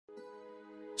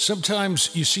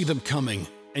Sometimes you see them coming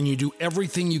and you do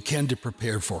everything you can to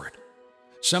prepare for it.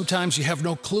 Sometimes you have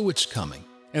no clue it's coming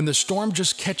and the storm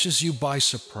just catches you by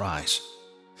surprise.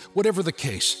 Whatever the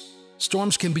case,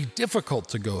 storms can be difficult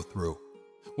to go through.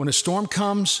 When a storm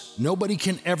comes, nobody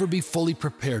can ever be fully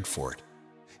prepared for it.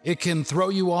 It can throw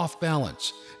you off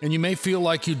balance, and you may feel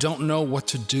like you don't know what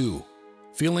to do.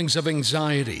 Feelings of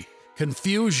anxiety,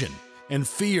 confusion, and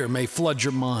fear may flood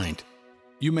your mind.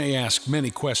 You may ask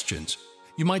many questions.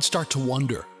 You might start to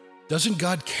wonder, doesn't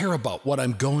God care about what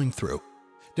I'm going through?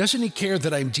 Doesn't He care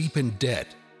that I'm deep in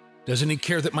debt? Doesn't He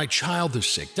care that my child is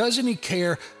sick? Doesn't He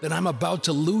care that I'm about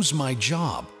to lose my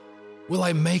job? Will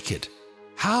I make it?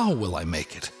 How will I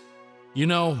make it? You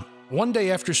know, one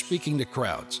day after speaking to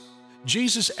crowds,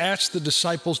 Jesus asked the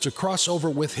disciples to cross over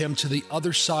with Him to the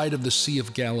other side of the Sea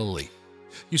of Galilee.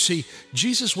 You see,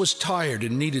 Jesus was tired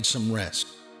and needed some rest.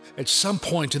 At some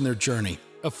point in their journey,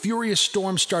 a furious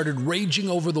storm started raging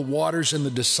over the waters and the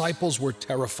disciples were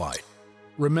terrified.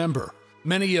 Remember,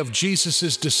 many of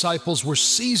Jesus' disciples were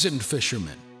seasoned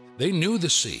fishermen. They knew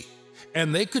the sea,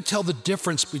 and they could tell the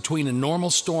difference between a normal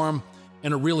storm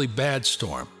and a really bad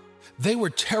storm. They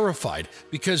were terrified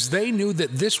because they knew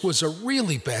that this was a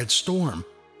really bad storm.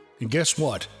 And guess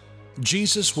what?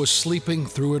 Jesus was sleeping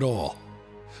through it all.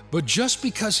 But just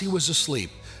because He was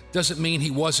asleep doesn't mean He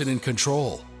wasn't in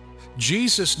control.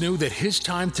 Jesus knew that His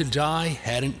time to die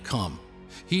hadn't come.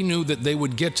 He knew that they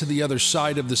would get to the other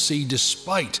side of the sea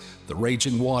despite the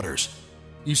raging waters.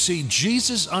 You see,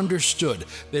 Jesus understood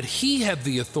that He had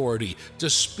the authority to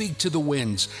speak to the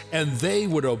winds and they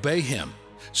would obey Him.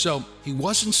 So He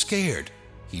wasn't scared.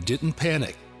 He didn't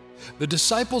panic. The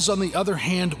disciples, on the other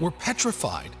hand, were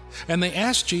petrified, and they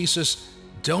asked Jesus,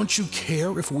 "Don't you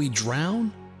care if we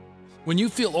drown?" When you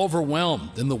feel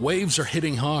overwhelmed and the waves are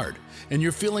hitting hard, and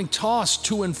you're feeling tossed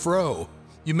to and fro,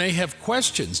 you may have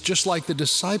questions just like the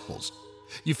disciples.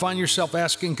 You find yourself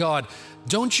asking God,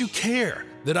 "Don't you care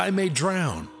that I may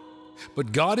drown?"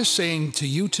 But God is saying to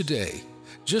you today,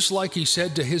 just like He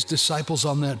said to His disciples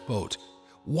on that boat,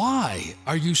 why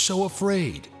are you so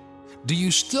afraid? Do you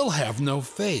still have no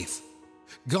faith?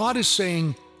 God is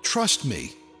saying, trust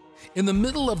me. In the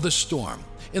middle of the storm,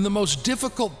 in the most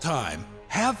difficult time,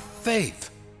 have faith.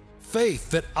 Faith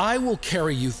that I will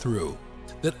carry you through,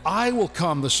 that I will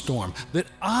calm the storm, that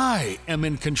I am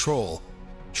in control.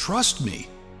 Trust me.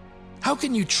 How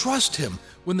can you trust Him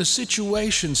when the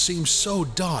situation seems so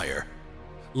dire?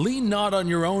 Lean not on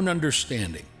your own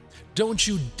understanding. Don't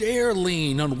you dare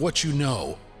lean on what you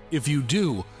know. If you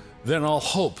do, then all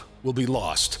hope will be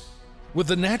lost. With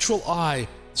the natural eye,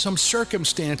 some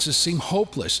circumstances seem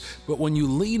hopeless, but when you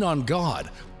lean on God,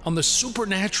 on the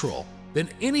supernatural, then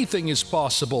anything is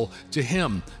possible to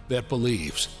him that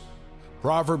believes.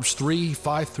 Proverbs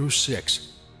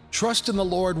 3:5-6. Trust in the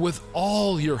Lord with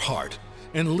all your heart,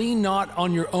 and lean not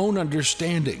on your own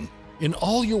understanding. In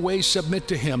all your ways submit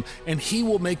to Him, and He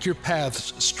will make your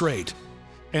paths straight.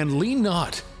 And lean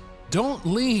not. Don't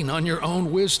lean on your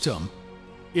own wisdom.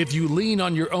 If you lean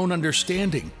on your own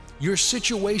understanding, your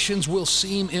situations will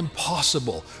seem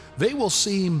impossible. They will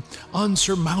seem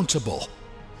unsurmountable.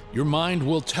 Your mind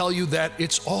will tell you that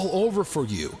it's all over for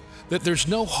you, that there's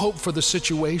no hope for the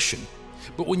situation.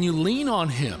 But when you lean on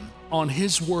Him, on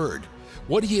His Word,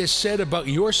 what He has said about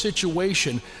your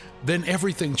situation, then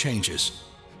everything changes.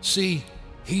 See,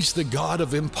 He's the God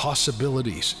of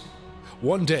impossibilities.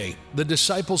 One day, the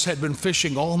disciples had been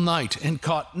fishing all night and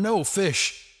caught no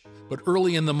fish. But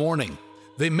early in the morning,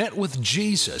 they met with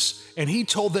Jesus, and He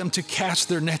told them to cast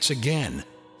their nets again.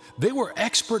 They were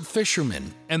expert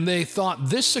fishermen, and they thought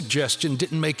this suggestion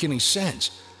didn't make any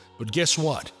sense. But guess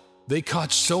what? They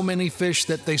caught so many fish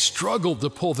that they struggled to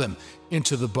pull them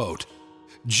into the boat.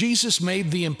 Jesus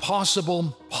made the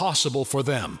impossible possible for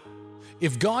them.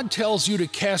 If God tells you to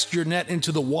cast your net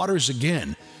into the waters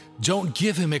again, don't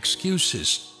give Him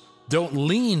excuses. Don't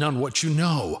lean on what you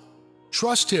know.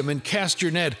 Trust Him and cast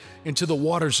your net into the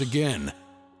waters again.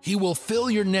 He will fill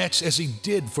your nets as He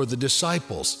did for the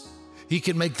disciples. He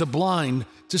can make the blind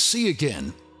to see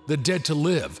again, the dead to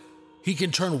live. He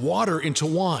can turn water into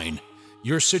wine.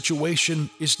 Your situation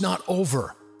is not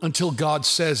over until God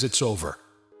says it's over.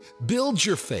 Build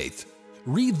your faith.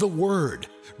 Read the Word.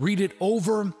 Read it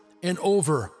over and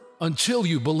over until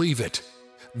you believe it.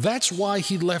 That's why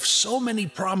He left so many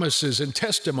promises and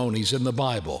testimonies in the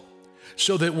Bible,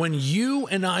 so that when you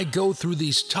and I go through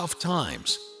these tough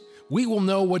times, we will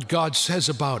know what God says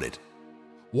about it.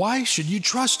 Why should you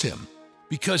trust Him?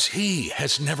 Because He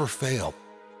has never failed.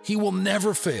 He will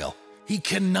never fail. He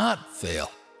cannot fail.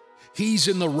 He's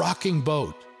in the rocking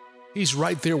boat. He's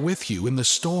right there with you in the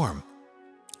storm.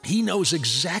 He knows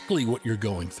exactly what you're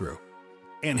going through.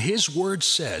 And His word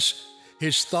says,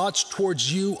 His thoughts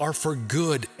towards you are for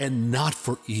good and not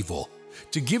for evil,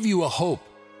 to give you a hope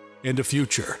and a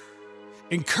future.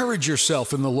 Encourage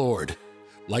yourself in the Lord.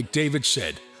 Like David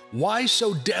said, "Why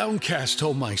so downcast,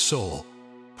 O my soul?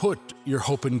 Put your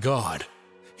hope in God.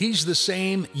 He's the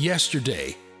same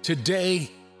yesterday,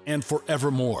 today, and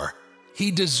forevermore.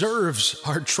 He deserves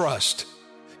our trust.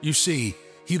 You see,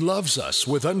 He loves us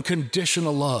with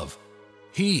unconditional love.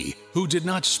 He who did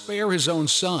not spare His own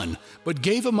Son, but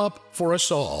gave Him up for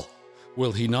us all,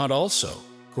 will He not also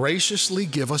graciously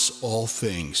give us all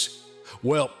things?"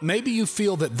 Well, maybe you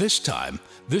feel that this time,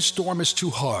 this storm is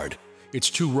too hard. It's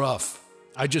too rough.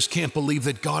 I just can't believe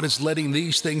that God is letting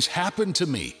these things happen to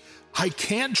me. I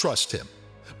can't trust Him.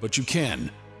 But you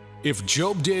can. If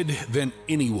Job did, then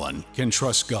anyone can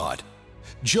trust God.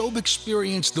 Job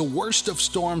experienced the worst of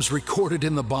storms recorded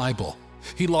in the Bible.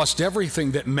 He lost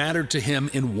everything that mattered to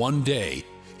him in one day.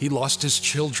 He lost his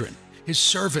children, his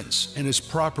servants, and his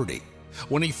property.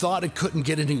 When he thought it couldn't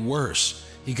get any worse,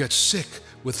 he got sick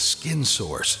with skin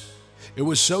sores. It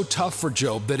was so tough for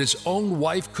Job that his own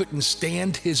wife couldn't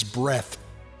stand his breath.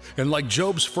 And like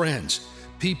Job's friends,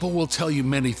 people will tell you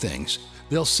many things.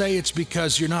 They'll say it's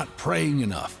because you're not praying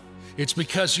enough. It's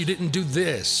because you didn't do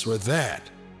this or that.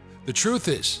 The truth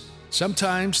is,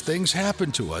 sometimes things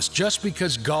happen to us just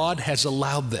because God has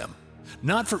allowed them,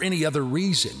 not for any other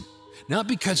reason, not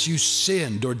because you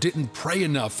sinned or didn't pray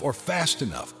enough or fast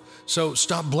enough. So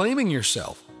stop blaming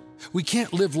yourself. We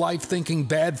can't live life thinking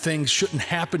bad things shouldn't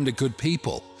happen to good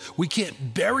people. We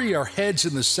can't bury our heads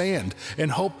in the sand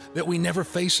and hope that we never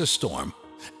face a storm.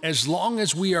 As long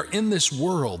as we are in this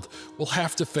world, we'll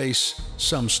have to face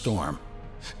some storm.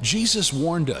 Jesus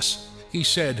warned us. He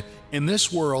said, "In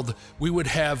this world we would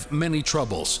have many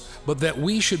troubles, but that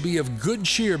we should be of good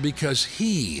cheer because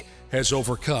He has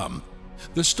overcome."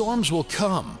 The storms will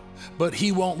come, but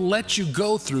He won't let you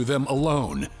go through them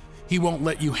alone. He won't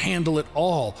let you handle it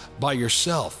all by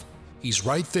yourself. He's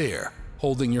right there,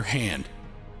 holding your hand.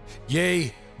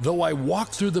 "Yea, though I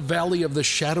walk through the valley of the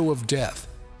shadow of death,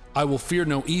 I will fear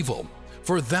no evil,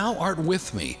 for Thou art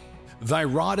with me. Thy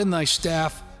rod and Thy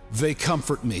staff, they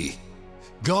comfort me."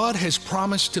 God has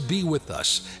promised to be with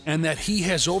us and that He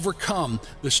has overcome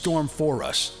the storm for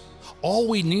us. All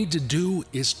we need to do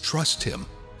is trust Him.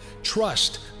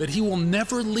 Trust that He will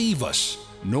never leave us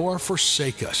nor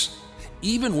forsake us.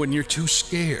 Even when you're too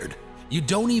scared, you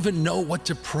don't even know what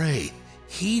to pray,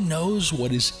 He knows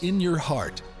what is in your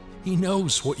heart. He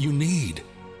knows what you need.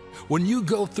 When you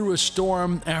go through a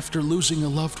storm after losing a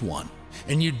loved one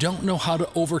and you don't know how to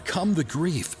overcome the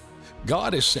grief,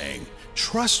 God is saying,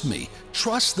 "Trust me,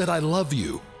 trust that I love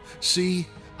you. See,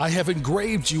 I have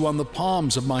engraved you on the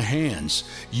palms of my hands.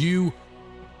 Your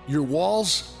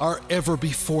walls are ever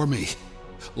before me."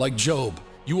 Like Job,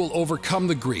 you will overcome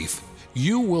the grief.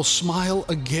 You will smile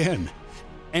again,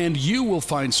 and you will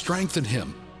find strength in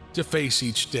Him to face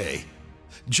each day.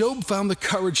 Job found the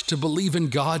courage to believe in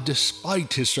God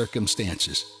despite his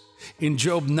circumstances. In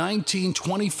Job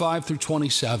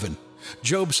 19:25-27,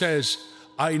 Job says,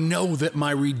 "I know that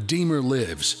my Redeemer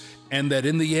lives, and that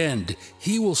in the end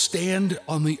He will stand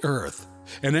on the earth.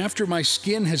 And after my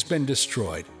skin has been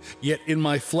destroyed, yet in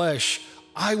my flesh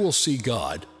I will see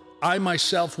God. I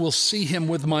myself will see Him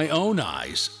with my own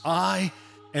eyes, I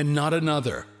and not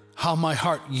another. How my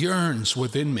heart yearns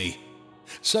within me."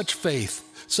 Such faith,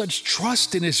 such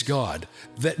trust in his God,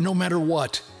 that no matter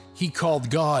what, he called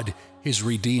God his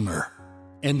Redeemer.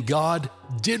 And God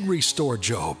did restore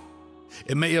Job.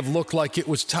 It may have looked like it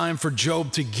was time for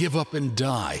Job to give up and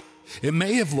die. It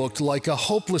may have looked like a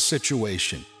hopeless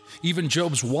situation. Even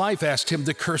Job's wife asked him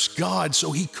to curse God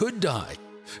so he could die.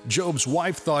 Job's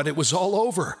wife thought it was all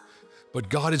over. But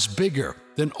God is bigger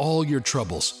than all your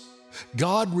troubles.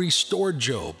 God restored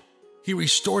Job. He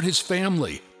restored his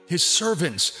family, his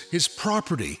servants, his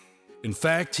property. In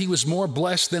fact, he was more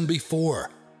blessed than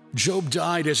before. Job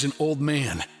died as an old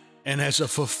man and as a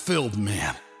fulfilled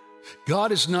man.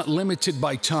 God is not limited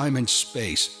by time and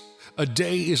space. A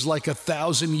day is like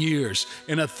 1,000 years,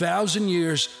 and 1,000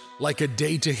 years like a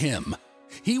day to Him.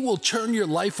 He will turn your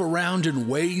life around in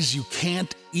ways you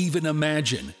can't even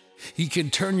imagine. He can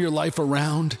turn your life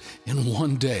around in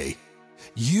one day.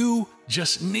 You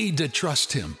just need to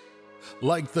trust Him.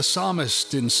 Like the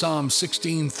psalmist in Psalm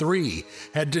 16:3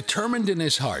 had determined in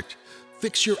his heart,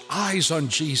 fix your eyes on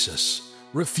Jesus.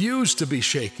 Refuse to be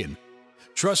shaken.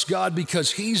 Trust God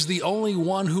because He's the only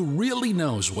one who really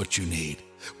knows what you need,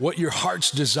 what your heart's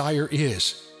desire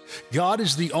is. God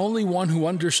is the only one who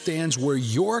understands where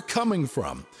you're coming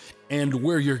from and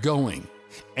where you're going,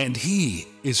 and He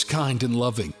is kind and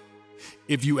loving.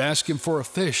 If you ask Him for a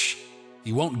fish,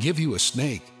 He won't give you a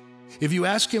snake. If you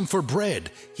ask him for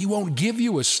bread, he won't give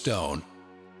you a stone.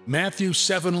 Matthew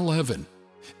 7:11.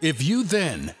 If you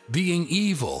then, being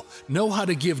evil, know how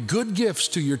to give good gifts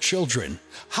to your children,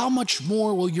 how much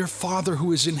more will your Father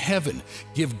who is in heaven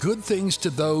give good things to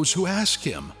those who ask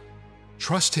him?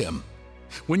 Trust him.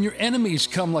 When your enemies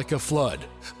come like a flood,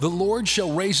 the Lord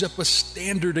shall raise up a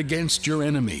standard against your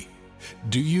enemy.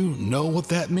 Do you know what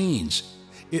that means?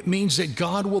 It means that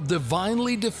God will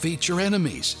divinely defeat your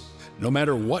enemies, no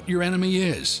matter what your enemy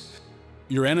is.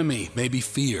 Your enemy may be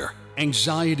fear,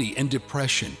 anxiety, and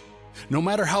depression. No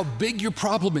matter how big your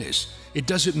problem is, it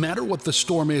doesn't matter what the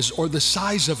storm is or the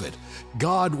size of it,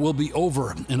 God will be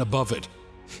over and above it.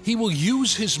 He will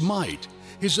use His might,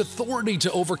 His authority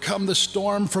to overcome the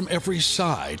storm from every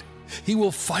side. He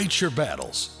will fight your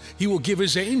battles. He will give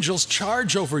His angels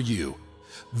charge over you.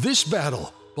 This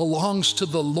battle belongs to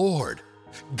the Lord.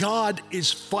 God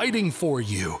is fighting for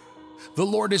you. The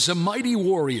Lord is a mighty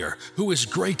warrior who is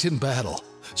great in battle.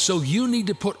 So you need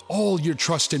to put all your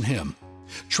trust in Him.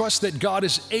 Trust that God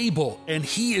is able and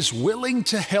He is willing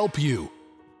to help you.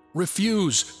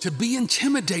 Refuse to be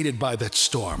intimidated by that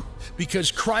storm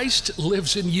because Christ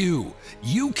lives in you.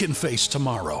 You can face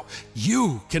tomorrow.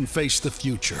 You can face the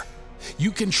future.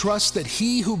 You can trust that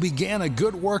He who began a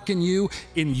good work in you,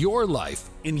 in your life,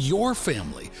 in your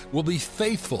family, will be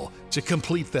faithful to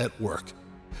complete that work.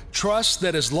 Trust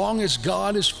that as long as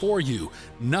God is for you,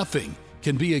 nothing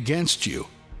can be against you,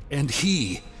 and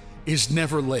He is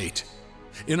never late.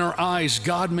 In our eyes,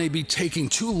 God may be taking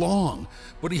too long,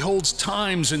 but He holds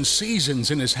times and seasons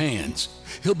in His hands.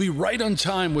 He'll be right on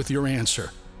time with your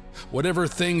answer. Whatever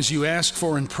things you ask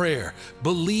for in prayer,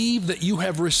 believe that you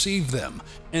have received them,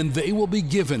 and they will be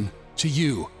given to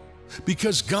you.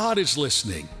 Because God is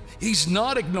listening. He's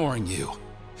not ignoring you.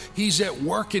 He's at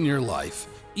work in your life,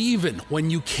 even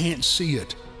when you can't see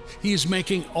it. He is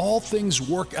making all things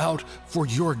work out for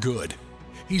your good.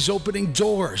 He's opening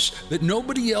doors that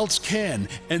nobody else can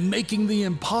and making the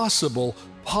impossible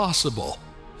possible.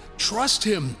 Trust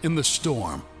Him in the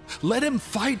storm. Let Him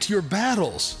fight your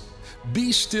battles.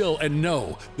 Be still and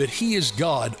know that He is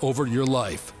God over your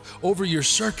life, over your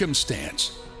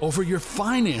circumstance, over your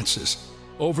finances,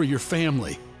 over your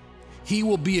family. He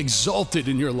will be exalted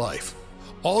in your life.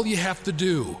 All you have to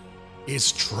do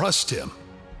is trust Him.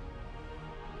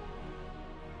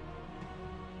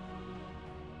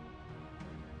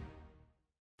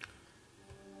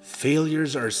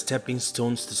 Failures are stepping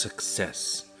stones to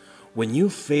success. When you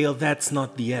fail, that's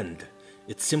not the end.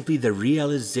 It's simply the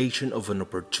realization of an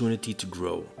opportunity to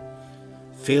grow.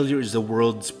 Failure is the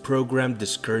world's programmed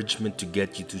discouragement to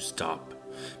get you to stop,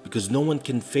 because no one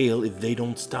can fail if they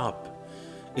don't stop.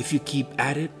 If you keep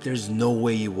at it, there's no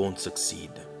way you won't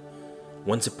succeed.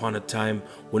 Once upon a time,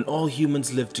 when all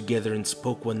humans lived together and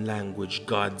spoke one language,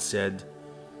 God said,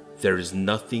 "There is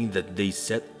nothing that they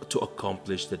set to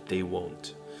accomplish that they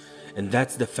won't." And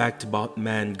that's the fact about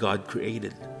man God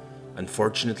created.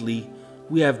 Unfortunately,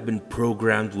 we have been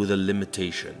programmed with a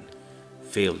limitation: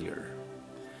 failure.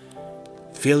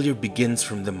 Failure begins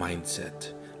from the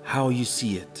mindset, how you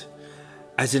see it.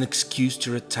 As an excuse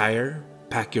to retire,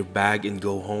 pack your bag and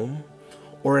go home,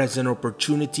 or as an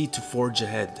opportunity to forge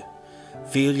ahead.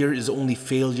 Failure is only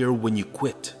failure when you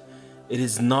quit. It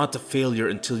is not a failure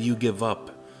until you give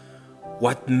up.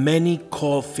 What many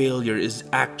call failure is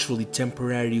actually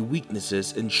temporary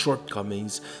weaknesses and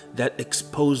shortcomings that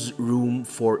expose room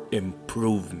for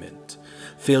improvement.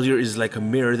 Failure is like a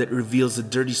mirror that reveals the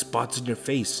dirty spots in your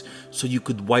face so you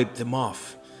could wipe them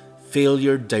off.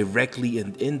 Failure directly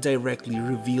and indirectly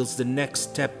reveals the next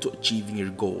step to achieving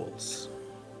your goals.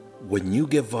 When you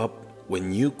give up,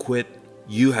 when you quit,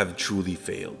 you have truly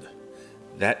failed.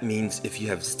 That means if you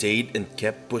have stayed and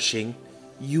kept pushing,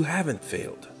 you haven't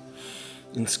failed.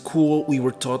 In school, we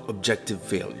were taught objective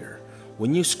failure.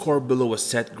 When you score below a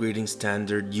set grading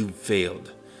standard, you've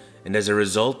failed. And as a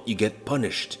result, you get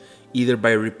punished, either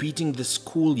by repeating the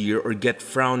school year or get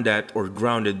frowned at or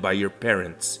grounded by your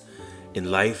parents.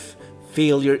 In life,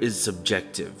 failure is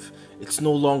subjective. It's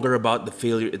no longer about the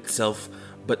failure itself,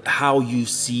 but how you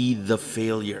see the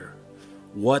failure.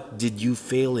 What did you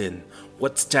fail in?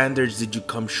 What standards did you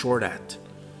come short at?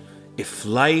 If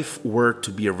life were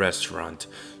to be a restaurant,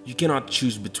 you cannot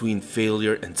choose between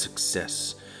failure and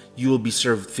success. You will be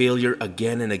served failure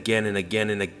again and again and again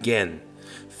and again.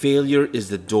 Failure is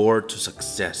the door to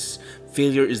success.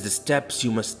 Failure is the steps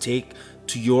you must take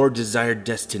to your desired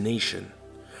destination.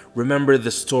 Remember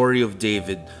the story of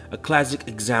David, a classic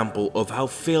example of how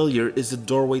failure is the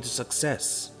doorway to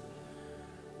success.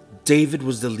 David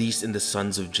was the least in the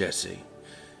sons of Jesse.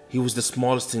 He was the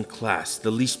smallest in class,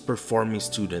 the least performing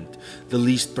student, the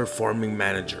least performing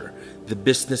manager, the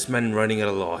businessman running at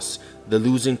a loss, the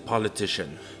losing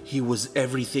politician. He was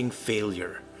everything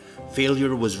failure.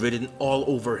 Failure was written all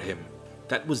over him.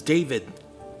 That was David.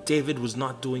 David was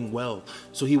not doing well,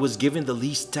 so he was given the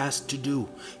least task to do.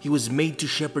 He was made to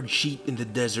shepherd sheep in the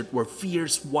desert where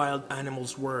fierce wild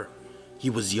animals were. He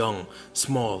was young,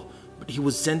 small, but he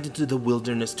was sent into the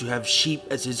wilderness to have sheep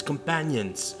as his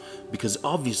companions, because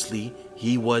obviously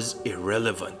he was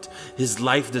irrelevant. His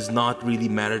life does not really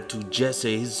matter to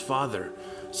Jesse, his father,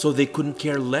 so they couldn't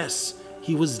care less.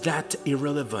 He was that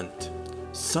irrelevant.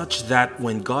 Such that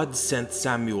when God sent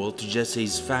Samuel to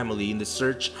Jesse's family in the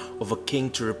search of a king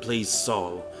to replace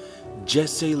Saul,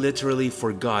 Jesse literally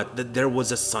forgot that there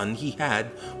was a son he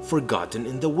had forgotten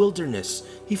in the wilderness.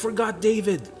 He forgot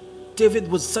David. David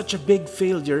was such a big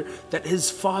failure that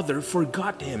his father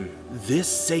forgot him. This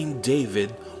same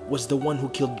David was the one who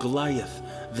killed Goliath,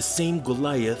 the same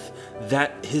Goliath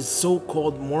that his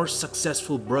so-called more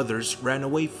successful brothers ran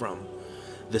away from.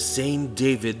 The same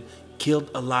David killed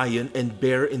a lion and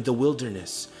bear in the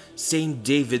wilderness. Same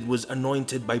David was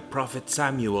anointed by Prophet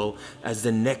Samuel as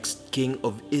the next king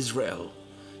of Israel.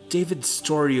 David's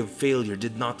story of failure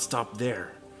did not stop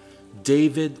there.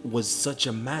 David was such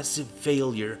a massive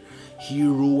failure, he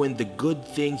ruined the good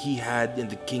thing he had in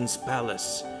the king's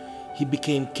palace. He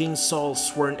became King Saul's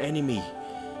sworn enemy.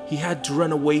 He had to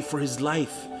run away for his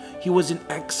life. He was in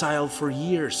exile for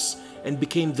years and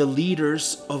became the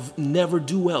leaders of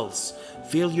never-do-wells,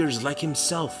 failures like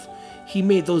himself. He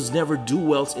made those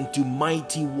never-do-wells into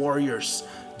mighty warriors,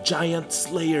 giant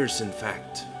slayers in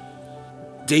fact.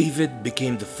 David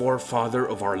became the forefather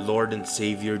of our Lord and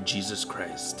Savior Jesus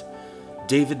Christ.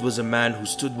 David was a man who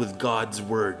stood with God's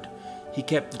word. He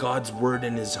kept God's word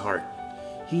in his heart.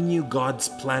 He knew God's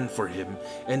plan for him,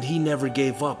 and he never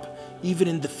gave up, even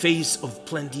in the face of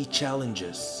plenty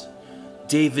challenges.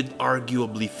 David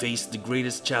arguably faced the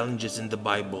greatest challenges in the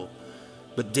Bible,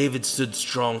 but David stood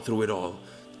strong through it all.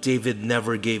 David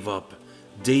never gave up.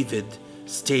 David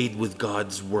stayed with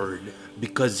God's word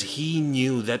because he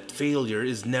knew that failure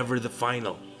is never the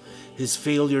final. His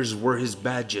failures were his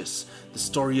badges. The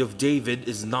story of David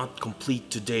is not complete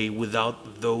today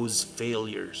without those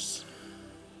failures.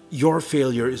 Your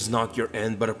failure is not your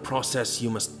end, but a process you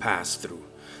must pass through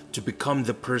to become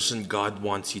the person God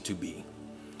wants you to be.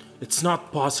 It's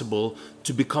not possible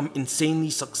to become insanely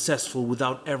successful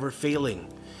without ever failing.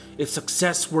 If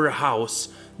success were a house,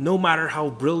 no matter how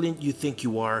brilliant you think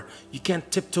you are, you can't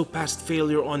tiptoe past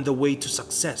failure on the way to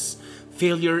success.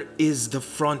 Failure is the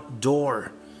front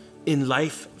door. In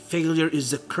life, failure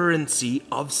is the currency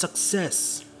of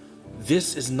success.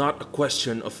 This is not a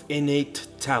question of innate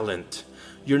talent.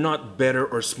 You're not better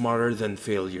or smarter than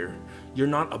failure. You're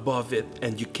not above it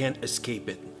and you can't escape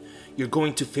it. You're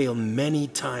going to fail many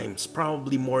times,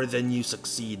 probably more than you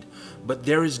succeed. But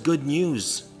there is good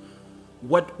news.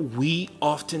 What we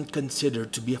often consider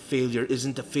to be a failure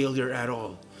isn't a failure at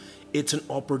all. It's an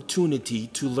opportunity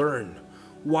to learn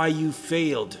why you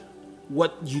failed,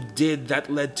 what you did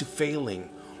that led to failing,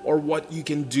 or what you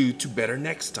can do to better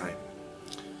next time.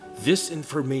 This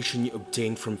information you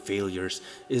obtain from failures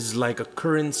is like a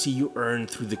currency you earn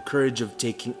through the courage of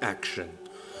taking action.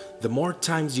 The more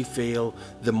times you fail,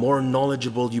 the more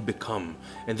knowledgeable you become,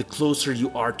 and the closer you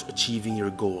are to achieving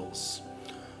your goals.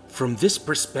 From this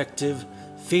perspective,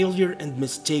 failure and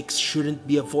mistakes shouldn't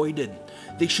be avoided.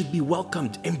 They should be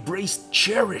welcomed, embraced,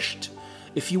 cherished.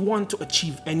 If you want to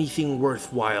achieve anything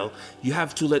worthwhile, you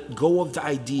have to let go of the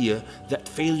idea that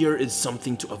failure is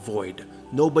something to avoid.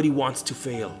 Nobody wants to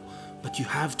fail, but you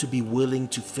have to be willing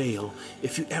to fail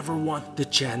if you ever want the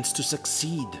chance to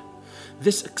succeed.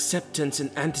 This acceptance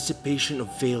and anticipation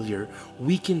of failure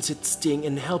weakens its sting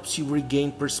and helps you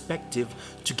regain perspective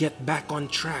to get back on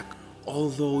track.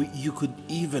 Although you could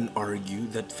even argue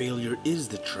that failure is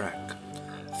the track.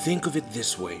 Think of it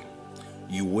this way.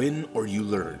 You win or you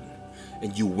learn,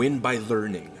 and you win by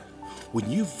learning. When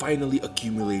you've finally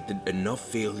accumulated enough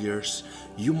failures,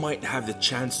 you might have the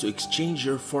chance to exchange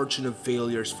your fortune of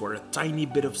failures for a tiny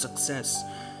bit of success.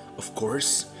 Of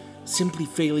course, simply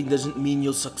failing doesn't mean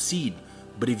you'll succeed,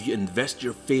 but if you invest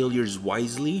your failures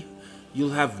wisely, you'll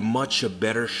have much a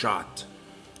better shot.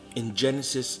 In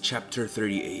Genesis chapter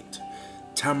 38,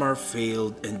 Tamar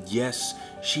failed, and yes,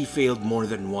 she failed more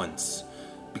than once.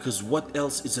 Because what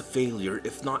else is a failure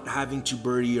if not having to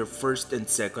bury your first and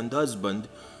second husband,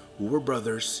 who were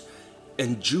brothers,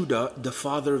 and Judah, the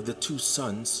father of the two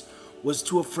sons, was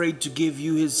too afraid to give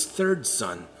you his third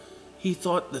son. He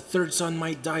thought the third son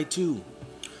might die too.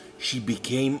 She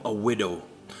became a widow.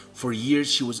 For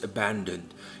years she was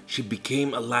abandoned. She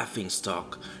became a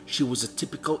laughingstock. She was a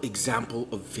typical example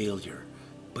of failure.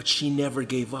 But she never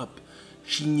gave up.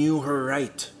 She knew her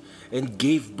right and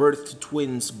gave birth to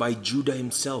twins by Judah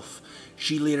himself.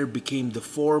 She later became the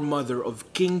foremother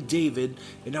of King David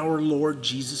and our Lord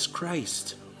Jesus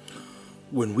Christ.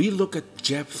 When we look at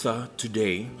Jephthah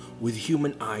today with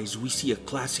human eyes, we see a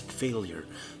classic failure,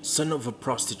 son of a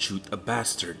prostitute, a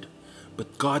bastard.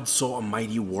 But God saw a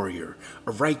mighty warrior,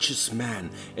 a righteous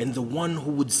man, and the one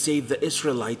who would save the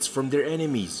Israelites from their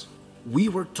enemies. We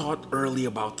were taught early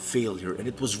about failure, and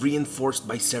it was reinforced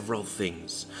by several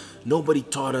things. Nobody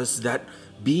taught us that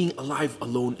being alive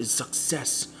alone is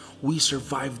success. We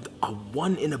survived a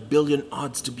 1 in a billion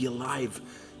odds to be alive.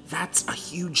 That's a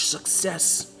huge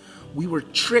success. We were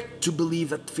tricked to believe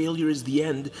that failure is the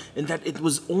end and that it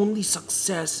was only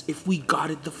success if we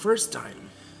got it the first time.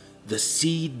 The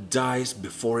seed dies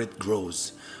before it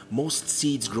grows. Most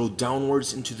seeds grow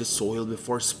downwards into the soil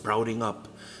before sprouting up.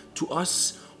 To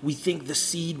us, we think the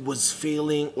seed was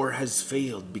failing or has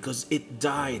failed because it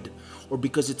died or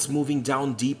because it's moving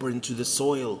down deeper into the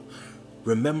soil.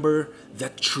 Remember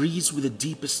that trees with the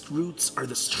deepest roots are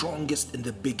the strongest and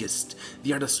the biggest.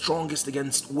 They are the strongest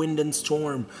against wind and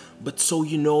storm. But so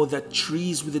you know that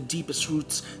trees with the deepest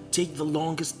roots take the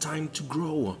longest time to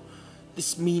grow.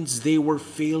 This means they were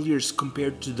failures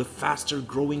compared to the faster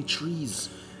growing trees.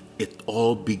 It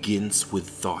all begins with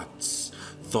thoughts.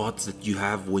 Thoughts that you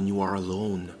have when you are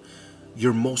alone.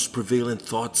 Your most prevalent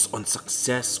thoughts on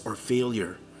success or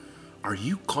failure. Are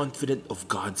you confident of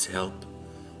God's help?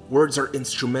 Words are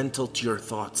instrumental to your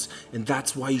thoughts, and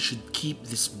that's why you should keep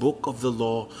this book of the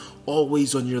law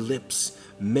always on your lips.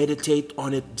 Meditate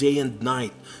on it day and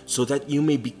night, so that you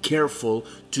may be careful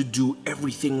to do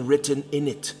everything written in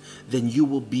it. Then you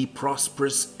will be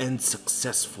prosperous and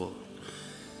successful.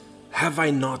 Have I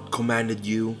not commanded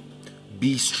you?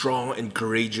 Be strong and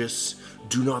courageous.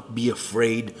 Do not be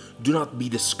afraid. Do not be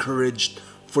discouraged,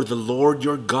 for the Lord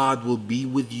your God will be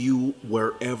with you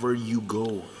wherever you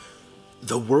go.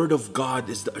 The Word of God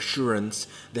is the assurance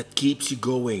that keeps you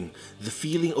going. The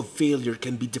feeling of failure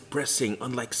can be depressing,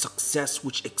 unlike success,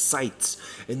 which excites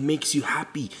and makes you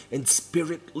happy and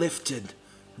spirit-lifted.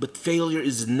 But failure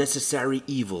is a necessary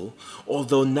evil,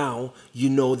 although now you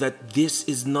know that this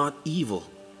is not evil,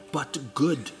 but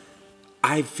good.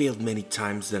 I've failed many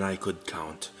times than I could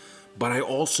count. But I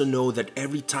also know that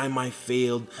every time I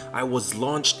failed, I was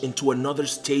launched into another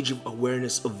stage of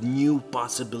awareness of new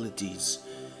possibilities.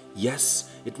 Yes,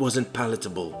 it wasn't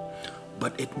palatable,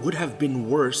 but it would have been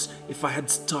worse if I had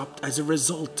stopped as a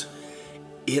result.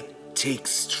 It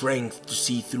takes strength to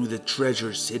see through the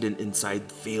treasures hidden inside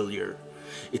failure.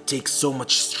 It takes so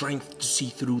much strength to see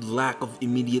through lack of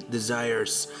immediate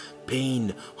desires,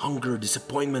 pain, hunger,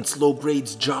 disappointments, low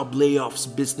grades, job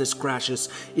layoffs, business crashes,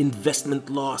 investment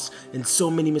loss, and so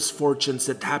many misfortunes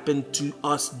that happen to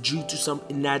us due to some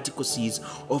inadequacies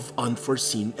of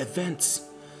unforeseen events.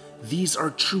 These are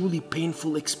truly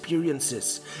painful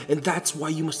experiences, and that's why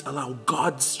you must allow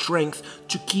God's strength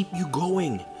to keep you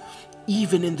going,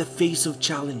 even in the face of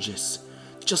challenges.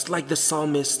 Just like the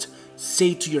psalmist,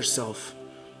 say to yourself,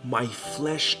 "My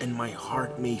flesh and my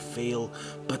heart may fail,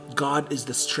 but God is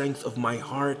the strength of my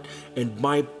heart and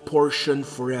my portion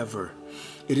forever.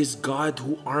 It is God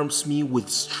who arms me with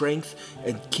strength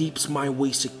and keeps my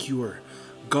way secure.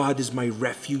 God is my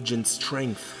refuge and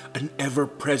strength, an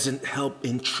ever-present help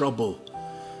in trouble."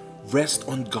 Rest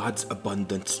on God's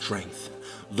abundant strength.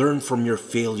 Learn from your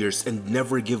failures and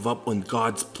never give up on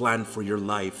God's plan for your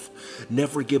life.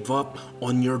 Never give up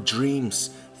on your dreams.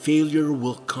 Failure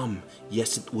will come.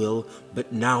 Yes, it will,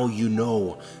 but now you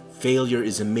know. Failure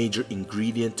is a major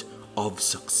ingredient of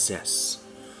success.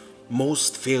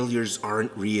 Most failures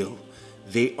aren't real.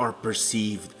 They are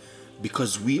perceived.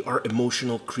 Because we are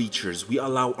emotional creatures, we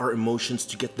allow our emotions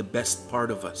to get the best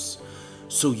part of us.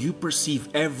 So you perceive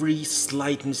every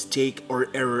slight mistake or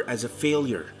error as a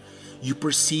failure. You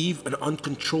perceive an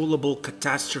uncontrollable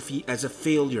catastrophe as a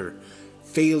failure.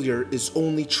 Failure is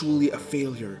only truly a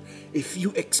failure if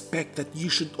you expect that you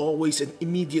should always and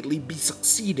immediately be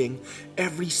succeeding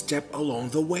every step along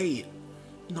the way.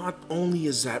 Not only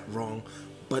is that wrong,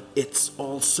 but it's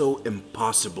also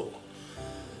impossible.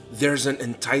 There's an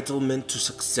entitlement to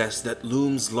success that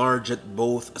looms large at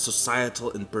both a societal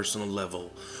and personal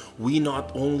level. We not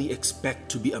only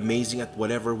expect to be amazing at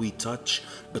whatever we touch,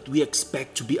 but we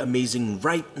expect to be amazing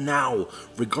right now,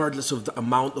 regardless of the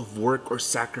amount of work or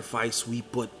sacrifice we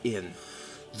put in.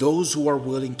 Those who are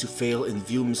willing to fail and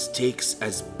view mistakes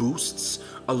as boosts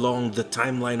along the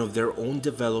timeline of their own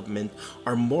development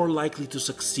are more likely to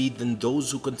succeed than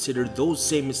those who consider those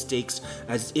same mistakes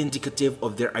as indicative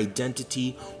of their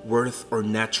identity, worth, or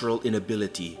natural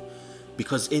inability.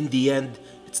 Because in the end,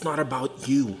 it's not about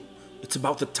you. It's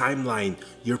about the timeline,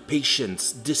 your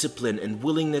patience, discipline, and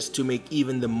willingness to make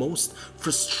even the most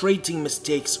frustrating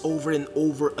mistakes over and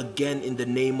over again in the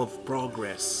name of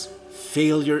progress.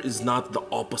 Failure is not the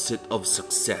opposite of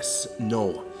success.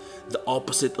 No, the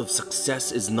opposite of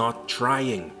success is not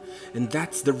trying. And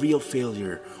that's the real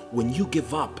failure. When you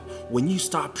give up, when you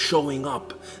stop showing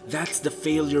up, that's the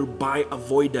failure by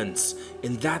avoidance.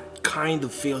 And that kind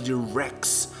of failure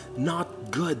wrecks,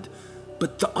 not good.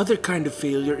 But the other kind of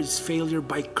failure is failure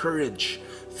by courage,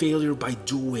 failure by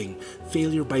doing,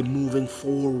 failure by moving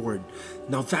forward.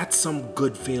 Now that's some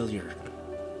good failure.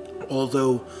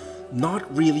 Although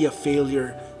not really a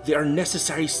failure, there are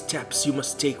necessary steps you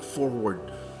must take forward.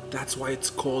 That's why it's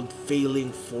called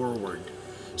failing forward.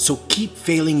 So keep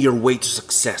failing your way to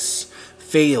success.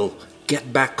 Fail,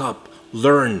 get back up,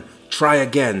 learn, try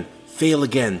again, fail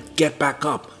again, get back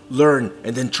up, learn,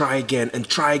 and then try again, and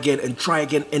try again, and try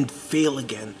again, and fail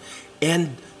again,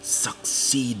 and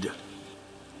succeed.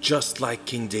 Just like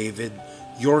King David,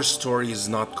 your story is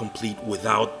not complete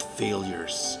without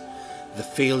failures. The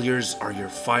failures are your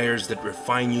fires that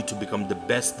refine you to become the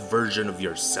best version of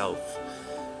yourself.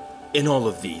 In all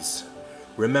of these,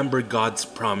 remember God's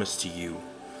promise to you.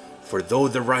 For though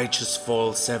the righteous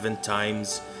fall 7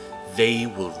 times, they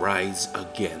will rise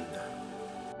again.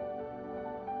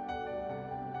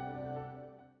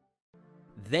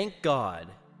 Thank God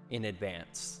in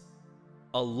advance.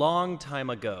 A long time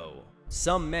ago,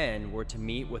 some men were to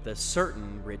meet with a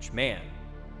certain rich man.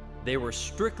 They were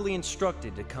strictly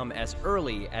instructed to come as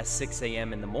early as 6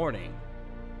 a.m. in the morning.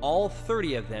 All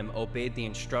 30 of them obeyed the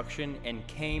instruction and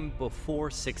came before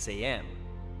 6 a.m.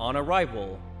 On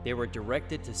arrival, they were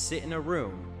directed to sit in a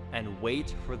room and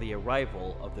wait for the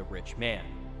arrival of the rich man.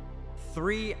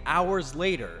 3 hours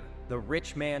later, the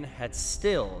rich man had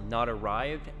still not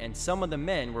arrived, and some of the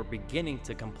men were beginning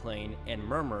to complain and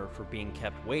murmur for being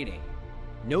kept waiting.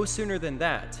 No sooner than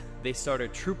that, they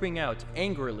started trooping out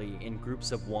angrily in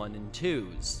groups of 1 and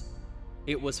 2s.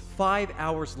 It was 5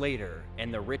 hours later,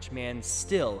 and the rich man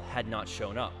still had not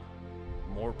shown up.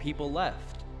 More people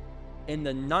left. In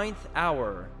the 9th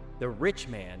hour, the rich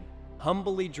man,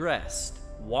 humbly dressed,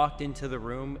 walked into the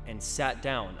room and sat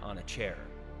down on a chair.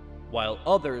 While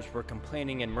others were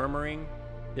complaining and murmuring,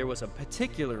 there was a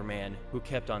particular man who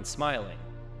kept on smiling.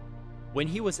 When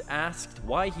he was asked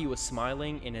why he was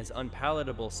smiling in his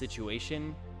unpalatable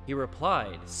situation, he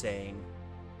replied, saying,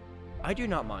 "I do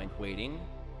not mind waiting.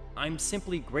 I'm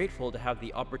simply grateful to have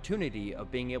the opportunity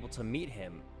of being able to meet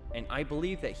him, and I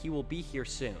believe that he will be here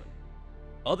soon."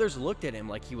 Others looked at him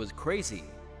like he was crazy.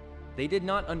 They did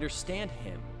not understand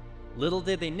him. Little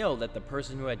did they know that the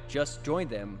person who had just joined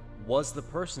them was the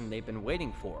person they've been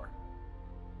waiting for.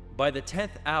 By the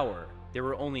 10th hour, there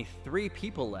were only 3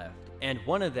 people left, and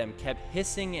one of them kept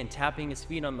hissing and tapping his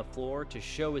feet on the floor to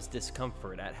show his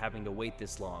discomfort at having to wait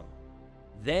this long.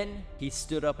 Then he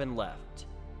stood up and left.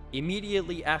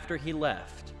 Immediately after he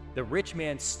left, the rich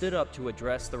man stood up to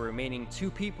address the remaining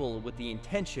 2 people with the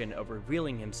intention of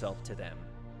revealing himself to them.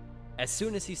 As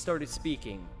soon as he started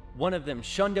speaking, one of them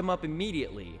shunned him up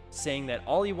immediately, saying that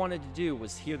all he wanted to do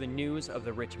was hear the news of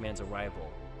the rich man's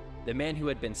arrival. The man who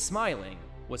had been smiling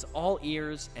was all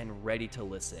ears and ready to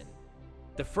listen.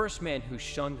 The first man who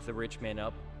shunned the rich man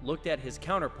up looked at his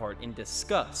counterpart in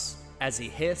disgust as he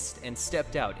hissed and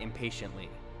stepped out impatiently.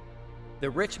 The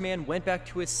rich man went back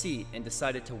to his seat and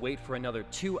decided to wait for another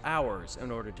 2 hours in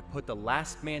order to put the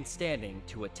last man standing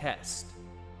to a test.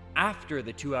 After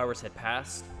the 2 hours had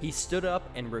passed, he stood up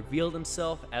and revealed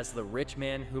himself as the rich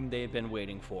man whom they had been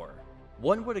waiting for.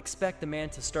 One would expect the man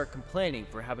to start complaining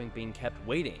for having been kept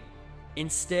waiting.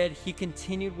 Instead, he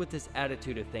continued with his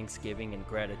attitude of thanksgiving and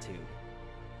gratitude.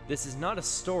 This is not a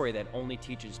story that only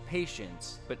teaches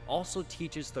patience, but also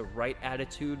teaches the right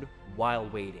attitude while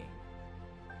waiting.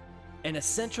 An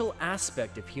essential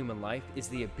aspect of human life is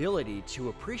the ability to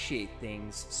appreciate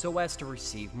things so as to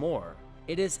receive more.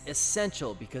 It is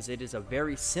essential because it is a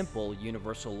very simple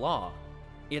universal law.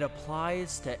 It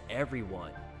applies to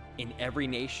everyone, in every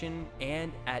nation,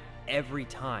 and at every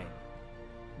time.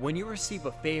 When you receive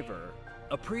a favor,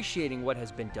 appreciating what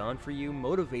has been done for you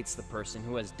motivates the person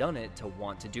who has done it to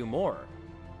want to do more.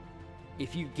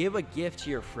 If you give a gift to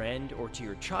your friend or to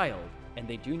your child, and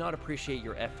they do not appreciate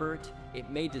your effort, it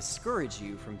may discourage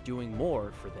you from doing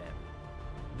more for them.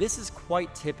 This is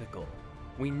quite typical.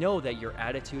 We know that your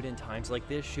attitude in times like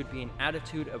this should be an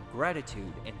attitude of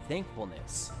gratitude and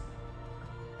thankfulness.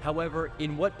 However,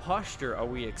 in what posture are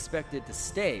we expected to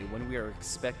stay when we are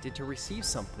expected to receive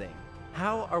something?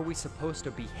 How are we supposed to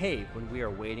behave when we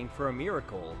are waiting for a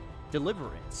miracle,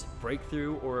 deliverance,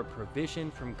 breakthrough, or a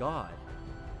provision from God?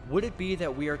 Would it be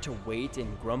that we are to wait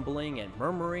in grumbling and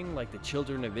murmuring like the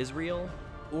children of Israel?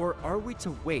 Or are we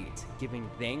to wait, giving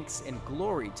thanks and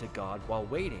glory to God while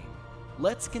waiting?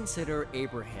 Let's consider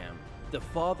Abraham, the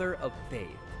father of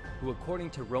faith, who according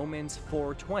to Romans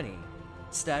 4:20,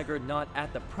 staggered not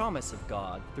at the promise of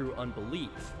God through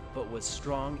unbelief, but was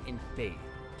strong in faith,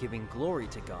 giving glory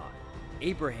to God.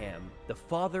 Abraham, the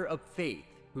father of faith,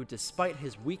 who despite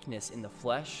his weakness in the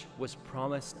flesh, was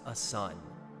promised a son.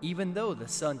 Even though the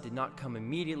son did not come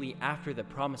immediately after the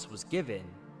promise was given,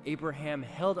 Abraham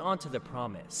held on to the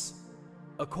promise.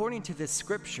 According to this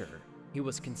scripture, he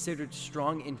was considered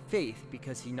strong in faith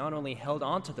because he not only held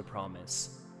on to the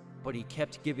promise, but he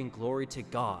kept giving glory to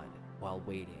God while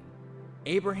waiting.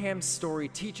 Abraham's story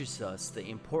teaches us the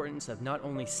importance of not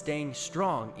only staying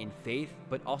strong in faith,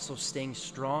 but also staying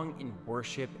strong in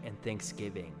worship and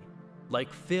thanksgiving.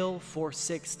 Like Phil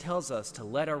 4:6 tells us to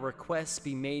let our requests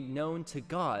be made known to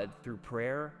God through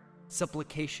prayer,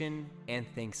 supplication, and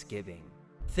thanksgiving.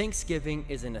 Thanksgiving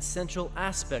is an essential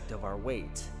aspect of our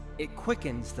wait. It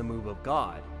quickens the move of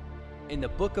God. In the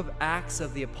book of Acts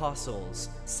of the Apostles,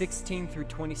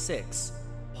 16-26,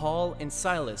 Paul and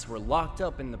Silas were locked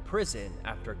up in the prison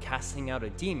after casting out a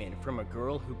demon from a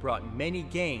girl who brought many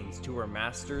gains to her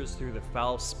masters through the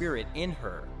foul spirit in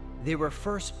her. They were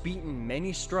first beaten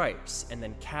many stripes and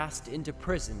then cast into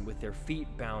prison with their feet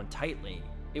bound tightly.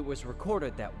 It was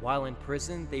recorded that while in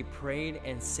prison they prayed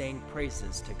and sang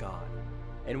praises to God.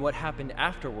 And what happened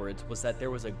afterwards was that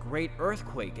there was a great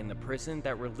earthquake in the prison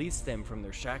that released them from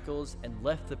their shackles and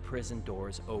left the prison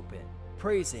doors open.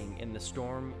 Praising in the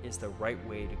storm is the right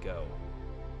way to go.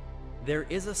 There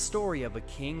is a story of a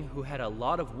king who had a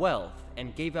lot of wealth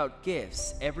and gave out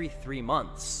gifts every 3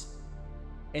 months.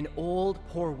 An old,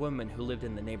 poor woman who lived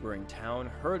in the neighboring town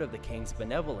heard of the king's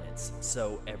benevolence,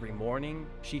 so every morning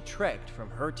she trekked from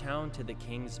her town to the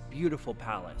king's beautiful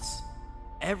palace.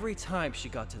 Every time she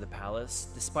got to the palace,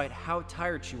 despite how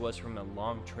tired she was from a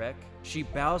long trek, she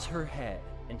bows her head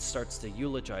and starts to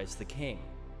eulogize the king.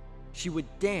 She would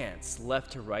dance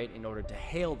left to right in order to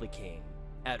hail the king.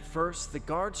 At first, the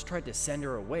guards tried to send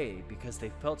her away because they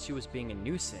felt she was being a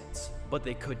nuisance, but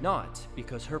they could not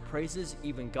because her praises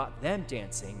even got them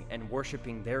dancing and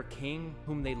worshiping their king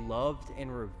whom they loved and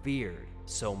revered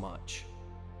so much.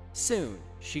 Soon,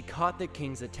 she caught the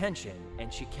king's attention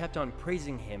and she kept on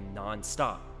praising him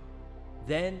non-stop.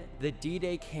 Then the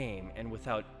D-Day came, and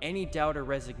without any doubt or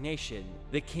resignation,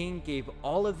 the king gave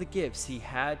all of the gifts he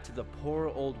had to the poor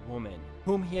old woman,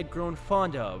 whom he had grown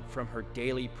fond of from her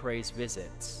daily praise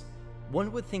visits.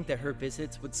 One would think that her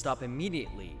visits would stop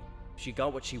immediately. She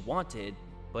got what she wanted,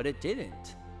 but it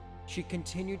didn't. She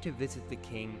continued to visit the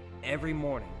king every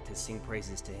morning to sing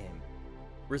praises to him.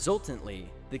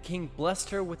 Resultantly, the king blessed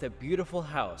her with a beautiful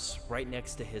house right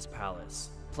next to his palace,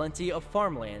 plenty of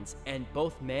farmlands, and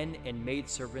both men and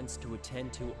maidservants to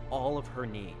attend to all of her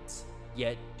needs.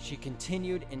 Yet, she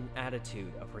continued an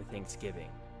attitude of her thanksgiving.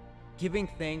 Giving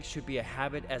thanks should be a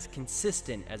habit as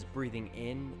consistent as breathing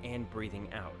in and breathing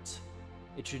out.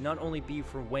 It should not only be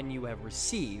for when you have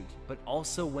received, but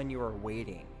also when you are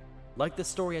waiting. Like the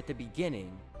story at the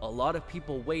beginning, a lot of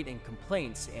people wait in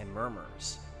complaints and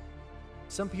murmurs.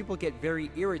 Some people get very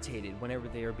irritated whenever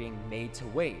they are being made to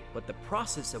wait, but the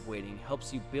process of waiting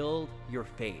helps you build your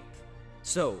faith.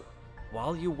 So,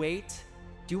 while you wait,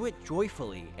 do it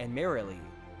joyfully and merrily,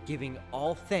 giving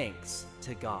all thanks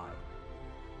to God.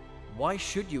 Why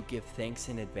should you give thanks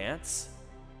in advance?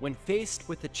 When faced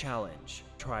with a challenge,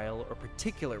 trial, or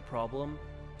particular problem,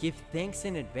 give thanks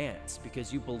in advance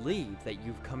because you believe that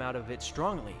you've come out of it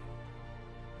strongly.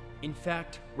 In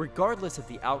fact, regardless of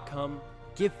the outcome,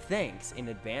 give thanks in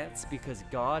advance because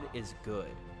God is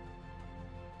good.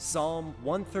 Psalm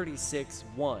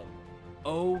 136:1.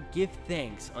 Oh, give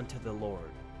thanks unto the Lord,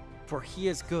 for he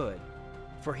is good,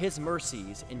 for his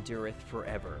mercies endureth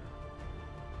forever.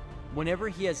 Whenever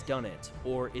he has done it,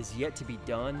 or is yet to be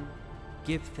done,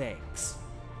 give thanks.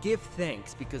 Give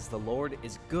thanks because the Lord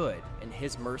is good and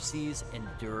his mercies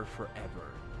endure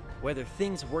forever. Whether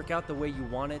things work out the way you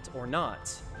want it or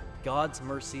not, God's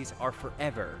mercies are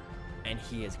forever, and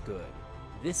he is good.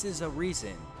 This is a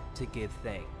reason to give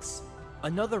thanks.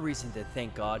 Another reason to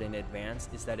thank God in advance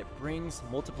is that it brings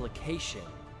multiplication.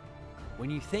 When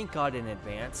you thank God in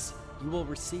advance, you will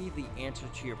receive the answer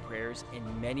to your prayers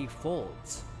in many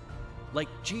folds. like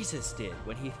Jesus did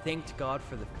when he thanked God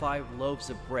for the 5 loaves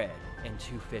of bread and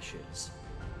 2 fishes.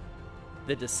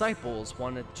 The disciples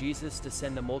wanted Jesus to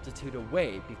send the multitude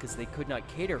away because they could not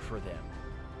cater for them.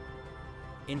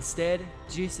 Instead,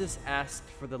 Jesus asked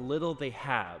for the little they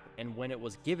have, and when it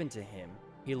was given to him,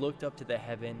 he looked up to the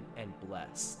heaven and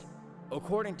blessed.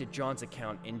 According to John's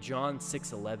account in John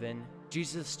 6:11,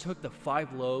 Jesus took the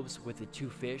 5 loaves with the 2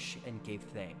 fish and gave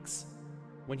thanks.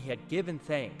 When he had given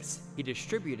thanks, he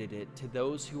distributed it to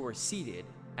those who were seated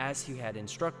as he had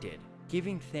instructed.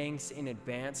 Giving thanks in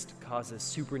advance causes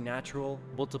supernatural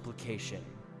multiplication.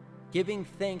 Giving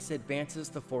thanks advances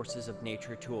the forces of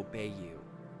nature to obey you.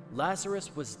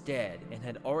 Lazarus was dead and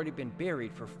had already been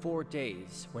buried for 4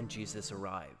 days when Jesus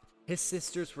arrived. His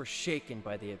sisters were shaken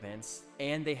by the events,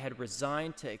 and they had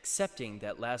resigned to accepting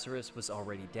that Lazarus was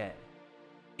already dead.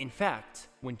 In fact,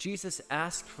 when Jesus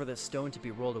asked for the stone to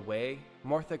be rolled away,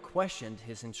 Martha questioned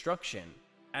his instruction.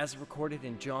 As recorded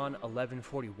in John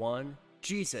 11:41,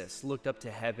 Jesus looked up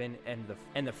to heaven,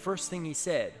 and the first thing he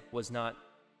said was not,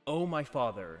 "Oh my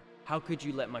Father, how could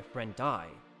you let my friend die?"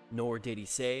 Nor did he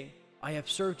say, "I have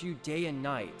served you day and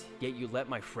night, yet you let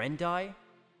my friend die?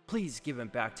 Please give him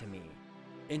back to me."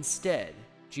 Instead,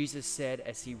 Jesus said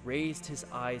as he raised his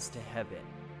eyes to heaven,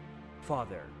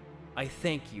 "Father, I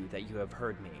thank you that you have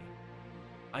heard me.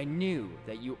 I knew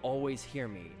that you always hear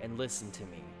me and listen to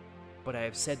me, but I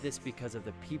have said this because of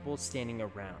the people standing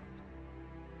around,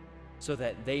 so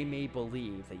that they may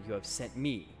believe that you have sent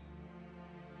me.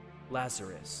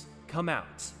 Lazarus, come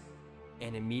out."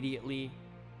 And immediately,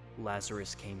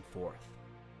 Lazarus came forth.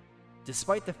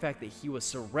 Despite the fact that he was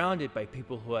surrounded by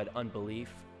people who had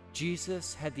unbelief,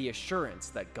 Jesus had the assurance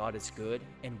that God is good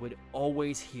and would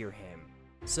always hear him.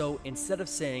 So instead of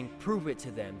saying, "Prove it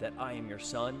to them that I am your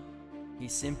son," he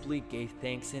simply gave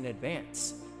thanks in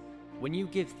advance. When you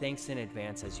give thanks in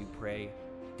advance as you pray,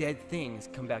 dead things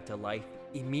come back to life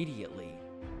immediately.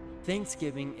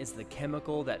 Thanksgiving is the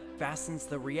chemical that fastens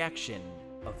the reaction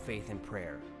of faith and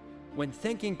prayer. When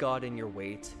thanking God in your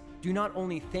wait, do not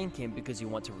only thank him because you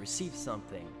want to receive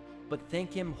something, but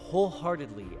thank him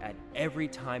wholeheartedly at every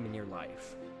time in your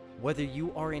life. Whether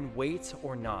you are in wait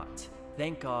or not,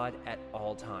 thank God at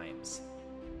all times.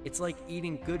 It's like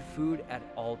eating good food at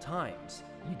all times.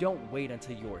 You don't wait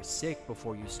until you are sick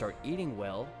before you start eating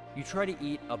well. You try to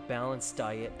eat a balanced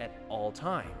diet at all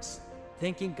times.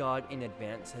 Thanking God in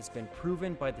advance has been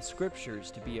proven by the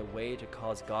scriptures to be a way to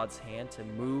cause God's hand to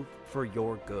move for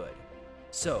your good.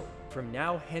 So, from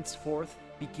now henceforth,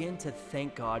 begin to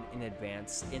thank God in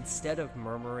advance instead of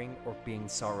murmuring or being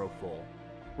sorrowful.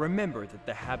 Remember that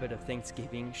the habit of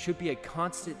thanksgiving should be a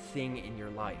constant thing in your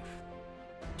life.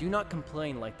 Do not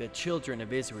complain like the children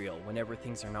of Israel whenever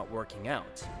things are not working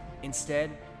out. Instead,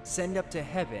 send up to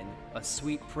heaven a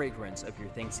sweet fragrance of your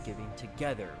thanksgiving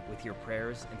together with your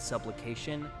prayers and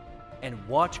supplication, and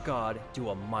watch God do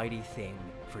a mighty thing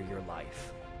for your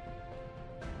life.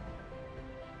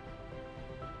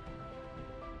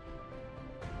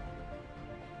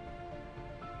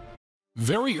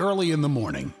 Very early in the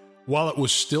morning, while it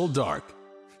was still dark,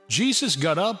 Jesus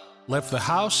got up, left the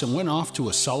house, and went off to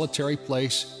a solitary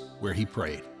place where he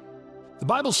prayed. The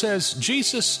Bible says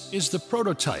Jesus is the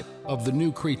prototype of the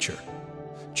new creature.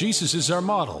 Jesus is our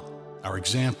model, our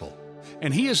example,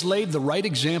 and he has laid the right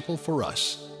example for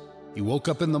us. He woke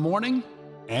up in the morning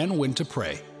and went to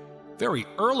pray, very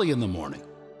early in the morning.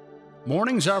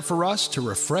 Mornings are for us to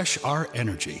refresh our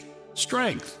energy,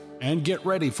 strength, and get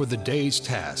ready for the day's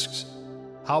tasks.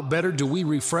 How better do we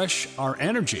refresh our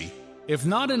energy if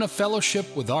not in a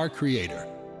fellowship with our Creator?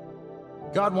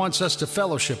 God wants us to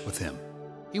fellowship with him.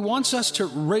 He wants us to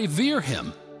revere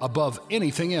him above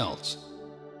anything else.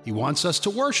 He wants us to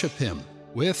worship him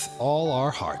with all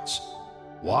our hearts.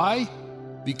 Why?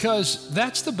 Because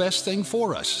that's the best thing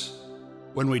for us.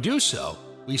 When we do so,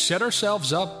 we set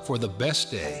ourselves up for the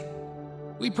best day.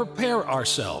 We prepare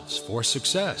ourselves for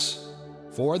success,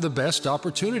 for the best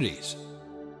opportunities,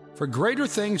 for greater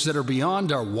things that are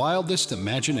beyond our wildest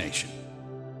imagination.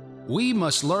 We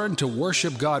must learn to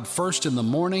worship God first in the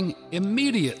morning,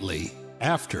 immediately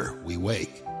after we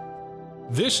wake.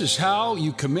 This is how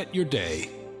you commit your day: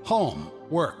 home,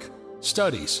 work,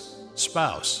 studies,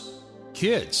 spouse,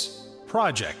 kids,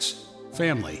 projects,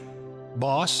 family,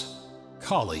 boss,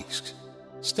 colleagues,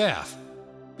 staff,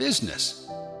 business,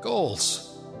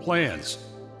 goals, plans,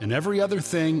 and every other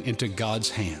thing into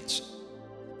God's hands.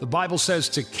 The Bible says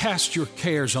to cast your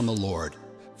cares on the Lord,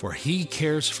 for he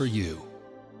cares for you.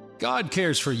 God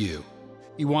cares for you.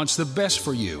 He wants the best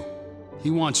for you.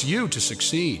 He wants you to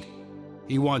succeed.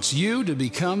 He wants you to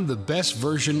become the best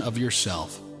version of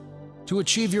yourself, to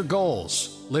achieve your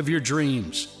goals, live your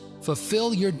dreams,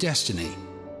 fulfill your destiny.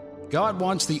 God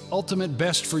wants the ultimate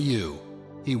best for you.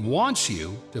 He wants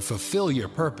you to fulfill your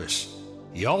purpose.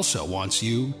 He also wants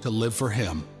you to live for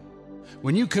Him.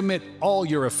 When you commit all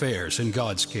your affairs in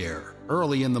God's care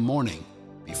early in the morning,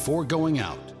 before going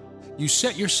out, you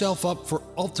set yourself up for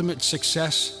ultimate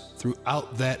success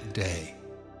throughout that day.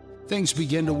 Things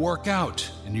begin to work out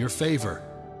in your favor.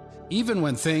 Even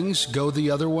when things go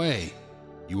the other way,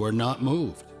 you are not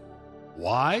moved.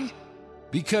 Why?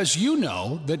 Because you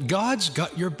know that God's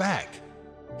got your back.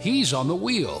 He's on the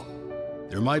wheel.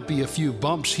 There might be a few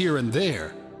bumps here and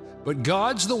there, but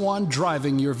God's the one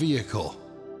driving your vehicle.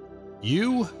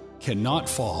 You cannot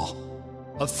fall.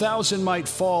 1,000 might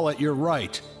fall at your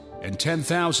right and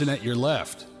 10,000 at your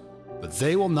left, but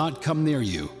they will not come near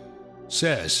you,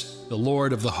 says the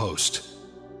Lord of the host.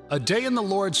 A day in the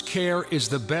Lord's care is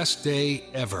the best day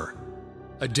ever.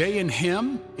 A day in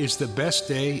Him is the best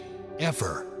day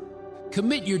ever.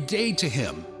 Commit your day to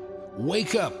Him.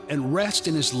 Wake up and rest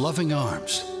in His loving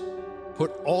arms.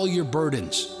 Put all your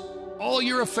burdens, all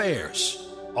your affairs,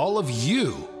 all of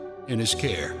you in His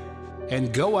care,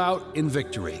 and go out in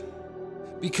victory.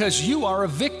 Because you are a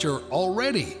victor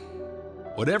already.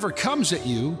 Whatever comes at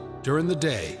you during the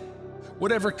day,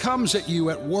 whatever comes at you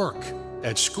at work,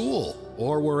 at school,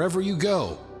 or wherever you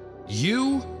go,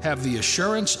 you have the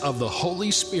assurance of the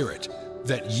Holy Spirit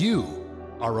that you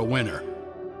are a winner.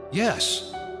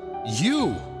 Yes,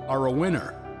 you are a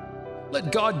winner.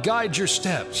 Let God guide your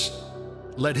steps.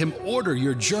 Let Him order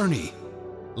your journey.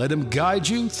 Let Him guide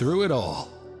you through it all.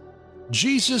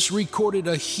 Jesus recorded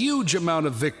a huge amount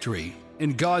of victory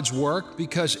in God's work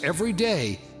because every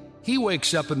day He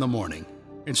wakes up in the morning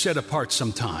and set apart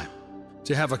some time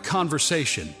to have a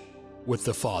conversation with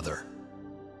the Father.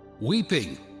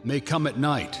 Weeping may come at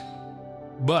night,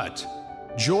 but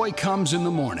joy comes in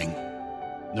the morning.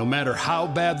 No matter how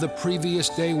bad the previous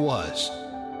day was,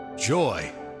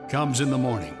 joy comes in the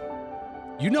morning.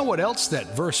 You know what else that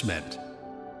verse meant?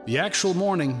 The actual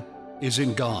morning is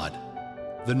in God.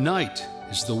 The night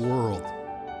is the world.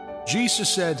 Jesus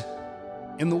said,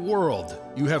 "In the world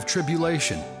you have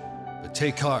tribulation, but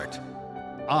take heart.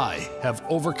 I have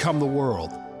overcome the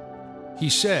world." He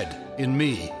said, "In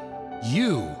me,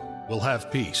 you will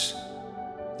have peace."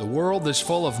 The world is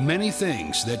full of many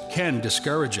things that can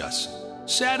discourage us,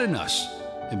 sadden us,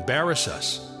 embarrass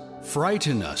us,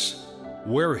 frighten us,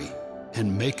 worry,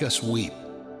 and make us weep.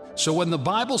 So when the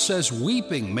Bible says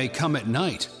weeping may come at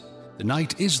night, the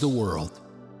night is the world.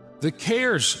 The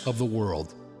cares of the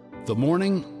world. The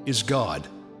morning is God.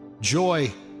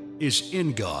 Joy is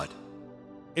in God.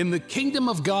 In the kingdom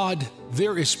of God,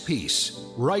 there is peace,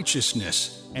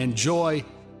 righteousness, and joy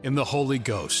in the Holy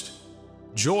Ghost.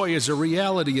 Joy is a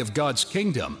reality of God's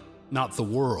kingdom, not the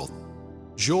world.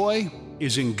 Joy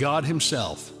is in God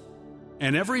Himself.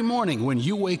 And every morning when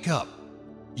you wake up,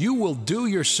 you will do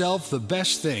yourself the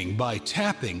best thing by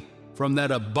tapping from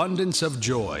that abundance of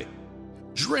joy.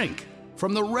 Drink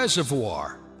from the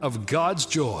reservoir of God's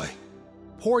joy.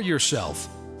 Pour yourself,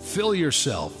 fill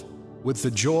yourself with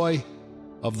the joy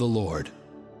of the Lord.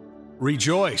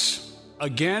 Rejoice.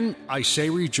 Again, I say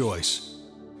rejoice.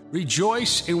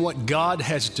 Rejoice in what God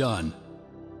has done.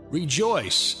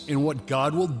 Rejoice in what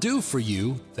God will do for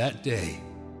you that day.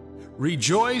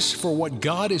 Rejoice for what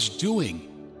God is doing.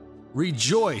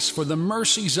 Rejoice, for the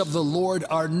mercies of the Lord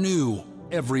are new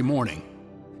every morning.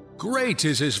 Great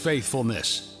is His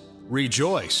faithfulness.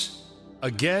 Rejoice.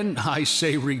 Again, I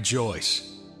say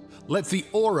rejoice. Let the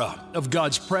aura of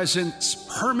God's presence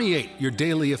permeate your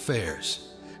daily affairs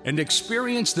and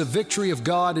experience the victory of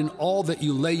God in all that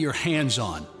you lay your hands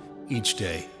on each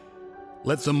day.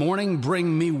 Let the morning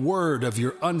bring me word of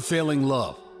your unfailing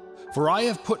love, for I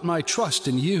have put my trust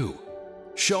in you.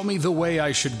 Show me the way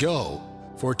I should go,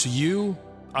 for to you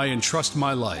I entrust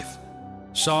my life.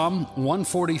 Psalm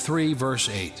 143, verse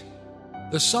 8.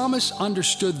 The psalmist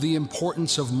understood the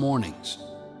importance of mornings.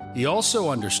 He also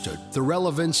understood the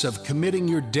relevance of committing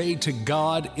your day to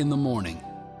God in the morning.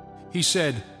 He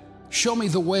said, "Show me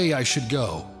the way I should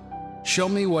go. Show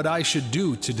me what I should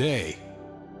do today.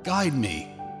 Guide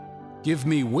me. Give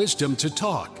me wisdom to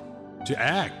talk, to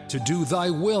act, to do thy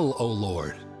will, O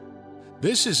Lord."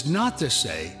 This is not to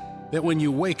say that when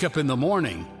you wake up in the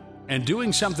morning and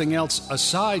doing something else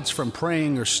aside from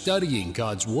praying or studying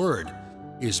God's Word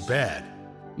is bad.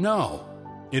 No,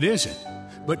 it isn't.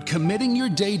 But committing your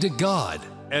day to God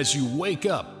as you wake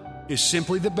up is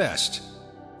simply the best.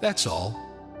 That's all.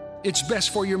 It's best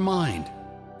for your mind,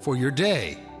 for your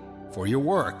day, for your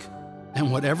work,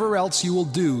 and whatever else you will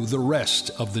do the rest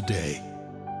of the day.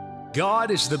 God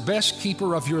is the best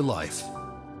keeper of your life.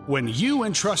 When you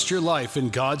entrust your life in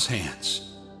God's hands,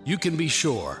 you can be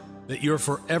sure that you're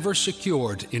forever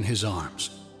secured in His arms.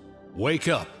 Wake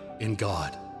up in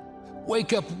God.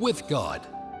 Wake up with God.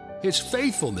 His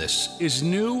faithfulness is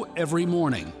new every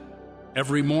morning.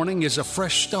 Every morning is a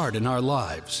fresh start in our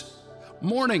lives.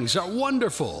 Mornings are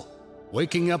wonderful.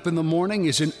 Waking up in the morning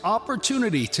is an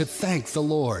opportunity to thank the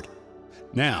Lord.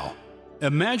 Now,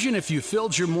 imagine if you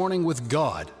filled your morning with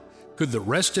God. Could the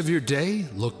rest of your day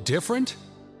look different?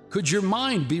 Could your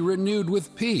mind be renewed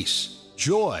with peace,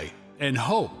 joy, and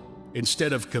hope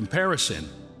instead of comparison,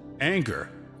 anger,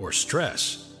 or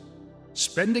stress?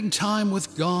 Spending time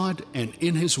with God and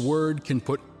in His Word can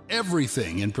put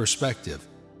everything in perspective.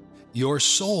 Your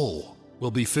soul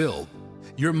will be filled,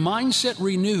 your mindset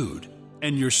renewed,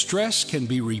 and your stress can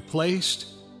be replaced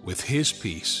with His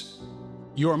peace.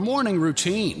 Your morning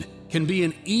routine can be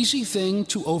an easy thing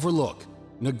to overlook,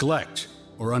 neglect,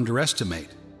 or underestimate.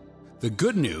 The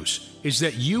good news is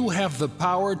that you have the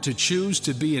power to choose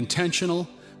to be intentional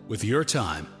with your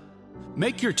time.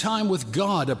 Make your time with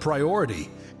God a priority,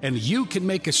 and you can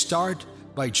make a start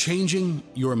by changing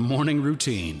your morning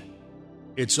routine.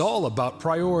 It's all about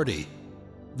priority,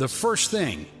 the first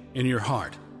thing in your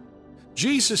heart.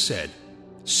 Jesus said,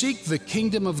 "Seek the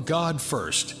kingdom of God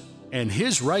first, and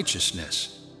His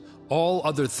righteousness. All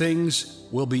other things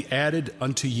will be added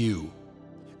unto you."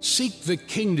 Seek the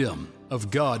kingdom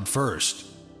of God first.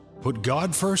 Put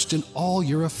God first in all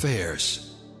your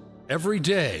affairs. Every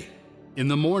day, in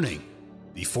the morning,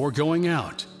 before going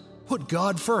out, put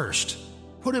God first.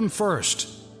 Put Him first.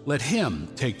 Let Him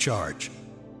take charge.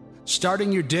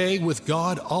 Starting your day with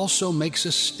God also makes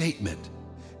a statement.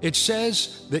 It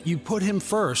says that you put Him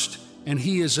first and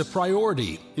He is a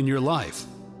priority in your life.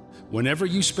 Whenever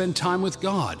you spend time with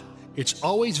God, it's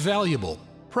always valuable,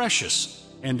 precious,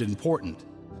 and important.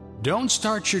 Don't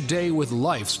start your day with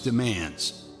life's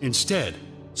demands. Instead,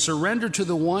 surrender to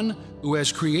the One who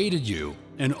has created you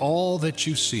and all that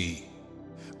you see.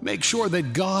 Make sure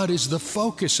that God is the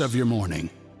focus of your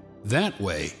morning. That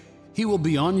way, He will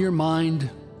be on your mind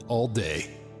all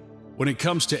day. When it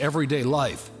comes to everyday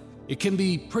life, it can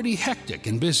be pretty hectic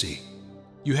and busy.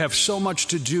 You have so much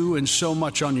to do and so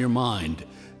much on your mind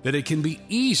that it can be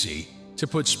easy to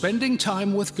put spending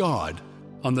time with God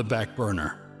on the back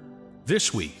burner.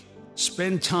 This week,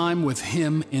 spend time with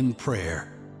Him in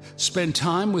prayer. Spend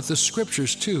time with the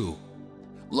Scriptures too.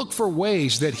 Look for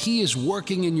ways that He is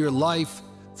working in your life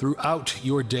throughout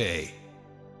your day.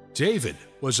 David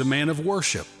was a man of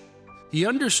worship. He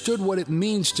understood what it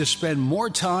means to spend more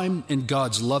time in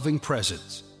God's loving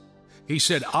presence. He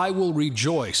said, "I will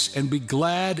rejoice and be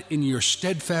glad in your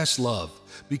steadfast love,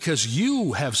 because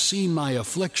you have seen my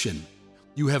affliction.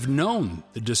 You have known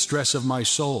the distress of my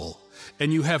soul,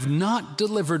 and you have not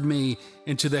delivered me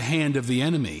into the hand of the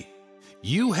enemy.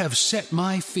 You have set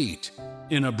my feet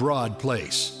in a broad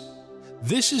place.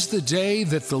 This is the day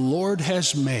that the Lord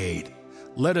has made.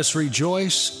 Let us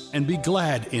rejoice and be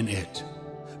glad in it.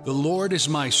 The Lord is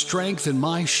my strength and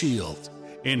my shield.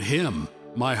 In Him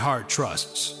my heart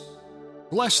trusts.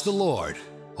 Bless the Lord,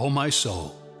 O my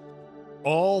soul.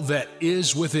 All that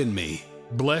is within me,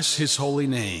 bless His holy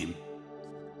name.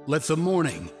 Let the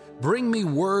morning bring me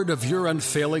word of your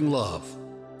unfailing love,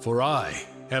 for I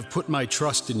have put my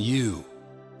trust in you.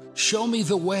 Show me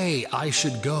the way I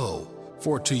should go,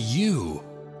 for to you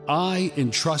I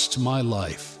entrust my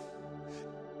life."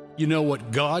 You know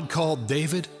what God called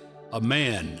David? A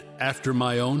man after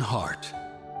my own heart.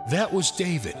 That was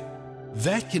David.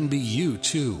 That can be you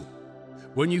too.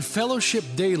 When you fellowship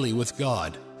daily with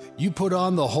God, you put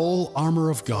on the whole armor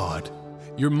of God.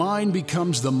 Your mind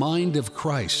becomes the mind of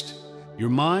Christ. Your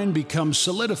mind becomes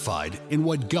solidified in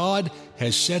what God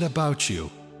has said about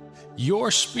you. Your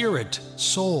spirit,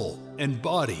 soul, and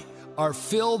body are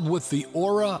filled with the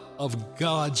aura of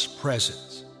God's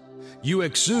presence. You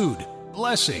exude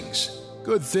blessings,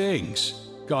 good things,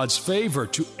 God's favor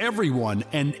to everyone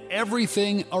and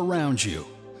everything around you.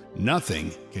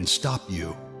 Nothing can stop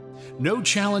you. No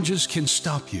challenges can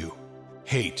stop you.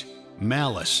 Hate,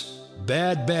 malice,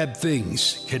 bad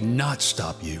things cannot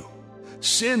stop you.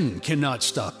 Sin cannot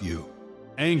stop you.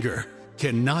 Anger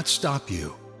cannot stop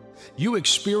you. You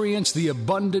experience the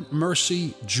abundant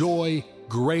mercy, joy,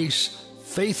 grace,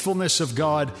 faithfulness of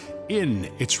God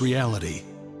in its reality.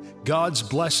 God's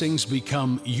blessings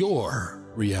become your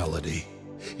reality.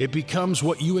 It becomes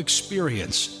what you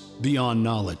experience beyond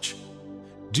knowledge.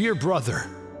 Dear brother,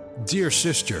 dear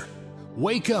sister,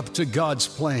 wake up to God's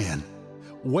plan.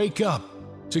 Wake up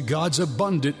to God's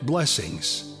abundant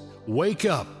blessings. Wake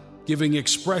up, giving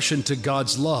expression to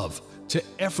God's love to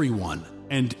everyone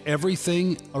and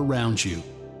everything around you.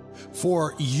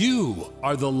 For you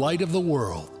are the light of the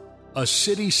world, a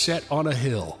city set on a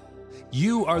hill.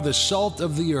 You are the salt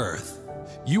of the earth.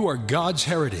 You are God's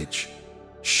heritage.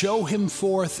 Show Him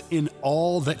forth in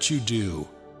all that you do.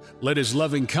 Let His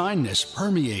loving kindness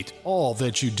permeate all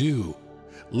that you do.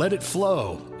 Let it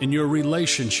flow in your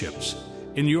relationships,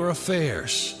 in your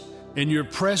affairs, in your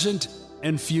present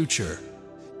and future.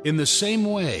 In the same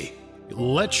way,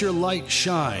 let your light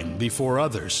shine before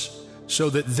others, so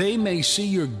that they may see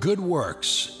your good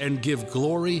works and give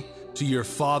glory to your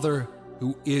Father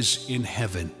who is in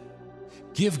heaven.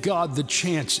 Give God the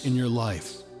chance in your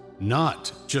life,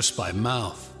 not just by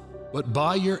mouth, but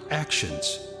by your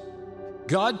actions.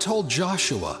 God told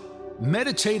Joshua,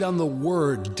 meditate on the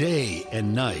word day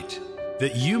and night,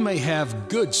 that you may have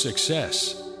good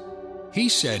success. He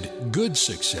said good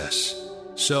success.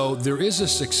 So there is a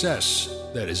success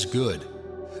that is good.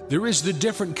 There is the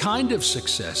different kind of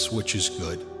success which is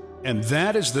good, and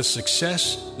that is the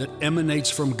success that emanates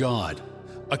from God,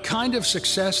 a kind of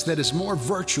success that is more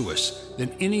virtuous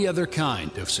than any other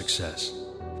kind of success.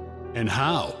 And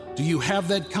how do you have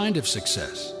that kind of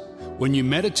success? When you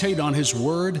meditate on His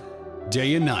word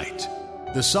day and night.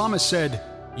 The psalmist said,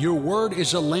 "Your word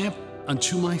is a lamp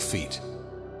unto my feet."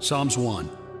 Psalms 1.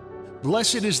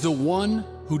 Blessed is the one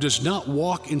who does not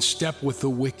walk in step with the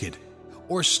wicked,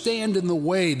 or stand in the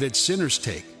way that sinners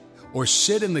take, or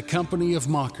sit in the company of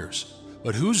mockers,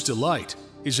 but whose delight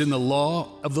is in the law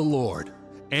of the Lord,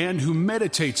 and who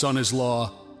meditates on His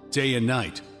law day and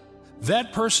night.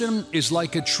 That person is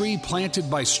like a tree planted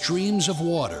by streams of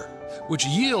water, which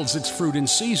yields its fruit in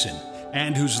season,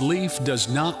 and whose leaf does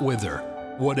not wither.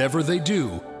 Whatever they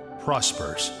do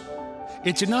prospers.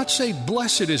 It did not say,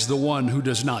 blessed is the one who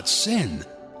does not sin,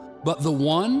 but the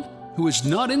one who is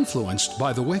not influenced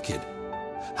by the wicked.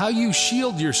 How you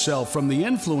shield yourself from the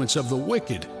influence of the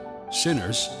wicked,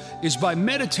 sinners, is by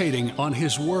meditating on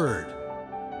His word.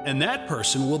 And that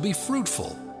person will be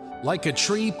fruitful, like a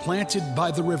tree planted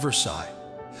by the riverside.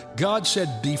 God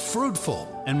said, be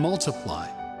fruitful and multiply.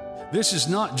 This is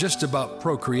not just about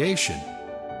procreation.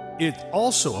 It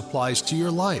also applies to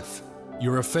your life,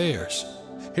 your affairs.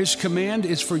 His command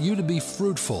is for you to be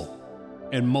fruitful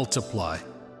and multiply.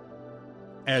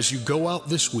 As you go out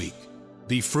this week,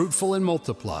 be fruitful and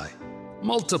multiply.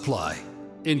 Multiply,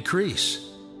 increase,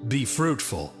 be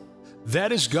fruitful.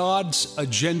 That is God's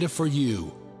agenda for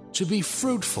you, to be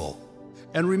fruitful.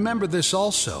 And remember this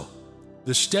also,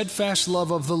 the steadfast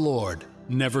love of the Lord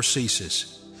never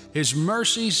ceases. His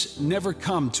mercies never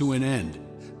come to an end.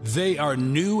 They are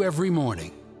new every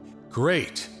morning.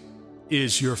 Great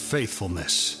is your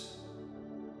faithfulness.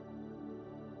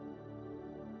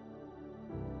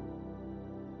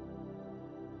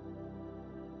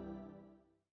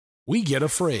 We get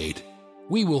afraid.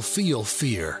 We will feel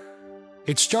fear.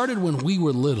 It started when we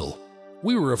were little.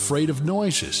 We were afraid of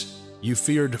noises. You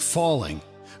feared falling,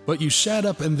 but you sat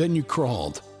up and then you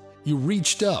crawled. You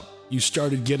reached up. You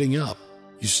started getting up.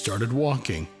 You started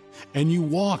walking. And you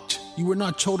walked. You were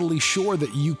not totally sure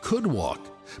that you could walk,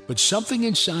 but something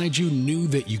inside you knew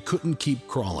that you couldn't keep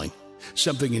crawling.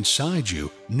 Something inside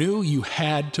you knew you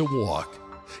had to walk.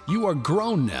 You are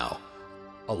grown now.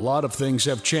 A lot of things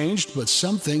have changed, but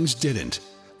some things didn't.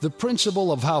 The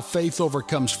principle of how faith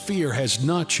overcomes fear has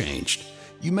not changed.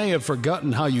 You may have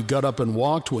forgotten how you got up and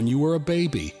walked when you were a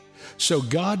baby. So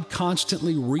God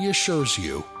constantly reassures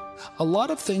you. A lot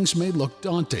of things may look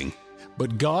daunting,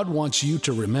 but God wants you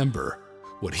to remember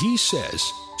what He says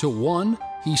to one,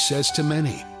 He says to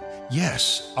many.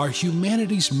 Yes, our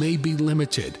humanities may be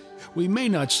limited. We may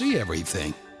not see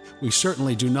everything. We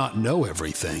certainly do not know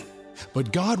everything.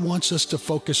 But God wants us to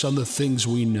focus on the things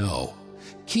we know.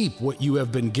 Keep what you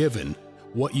have been given.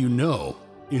 What you know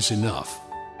is enough.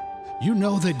 You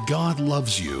know that God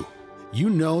loves you.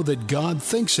 You know that God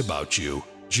thinks about you.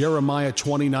 Jeremiah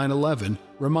 29:11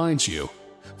 reminds you,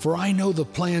 "For I know the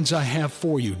plans I have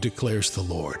for you, declares the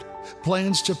Lord.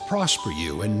 Plans to prosper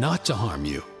you and not to harm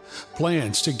you.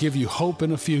 Plans to give you hope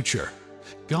and a future."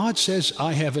 God says,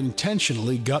 I have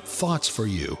intentionally got thoughts for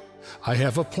you. I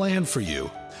have a plan for you.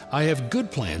 I have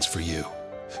good plans for you.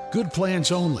 Good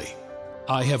plans only.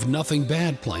 I have nothing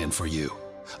bad planned for you.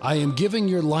 I am giving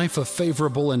your life a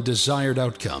favorable and desired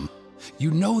outcome.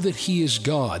 You know that He is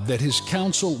God, that His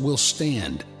counsel will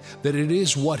stand, that it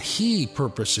is what He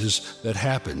purposes that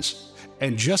happens.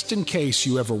 And just in case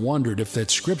you ever wondered if that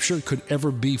scripture could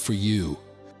ever be for you.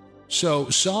 So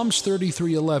Psalms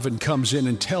 33:11 comes in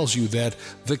and tells you that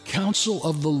the counsel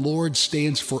of the Lord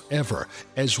stands forever,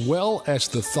 as well as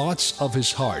the thoughts of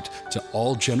His heart to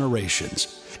all generations.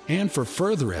 And for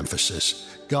further emphasis,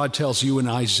 God tells you in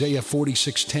Isaiah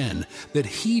 46:10 that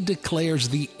He declares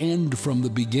the end from the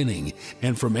beginning,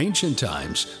 and from ancient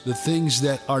times, the things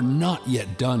that are not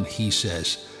yet done, He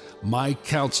says. My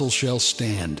counsel shall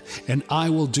stand, and I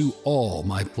will do all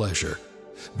my pleasure.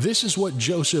 This is what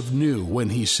Joseph knew when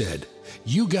he said,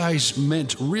 "You guys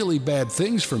meant really bad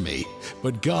things for me,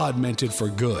 but God meant it for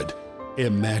good."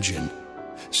 Imagine.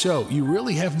 So you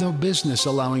really have no business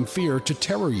allowing fear to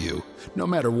terror you, no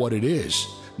matter what it is.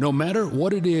 No matter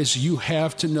what it is, you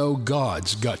have to know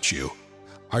God's got you.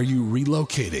 Are you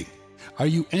relocating? Are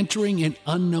you entering an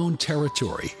unknown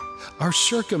territory? Are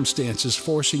circumstances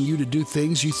forcing you to do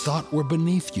things you thought were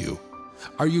beneath you?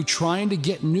 Are you trying to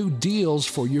get new deals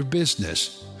for your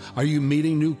business? Are you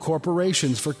meeting new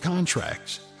corporations for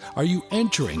contracts? Are you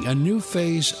entering a new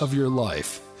phase of your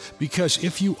life? Because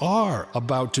if you are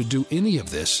about to do any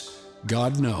of this,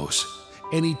 God knows.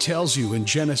 And He tells you in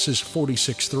Genesis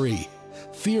 46:3,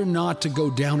 "Fear not to go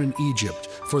down in Egypt,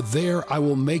 for there I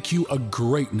will make you a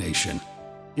great nation."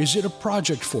 Is it a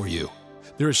project for you?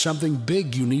 There is something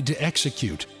big you need to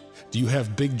execute. Do you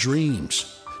have big dreams?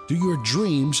 Do your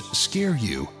dreams scare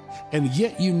you? And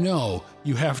yet you know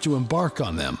you have to embark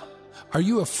on them. Are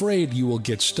you afraid you will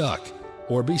get stuck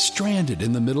or be stranded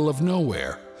in the middle of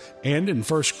nowhere? And in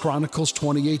 1 Chronicles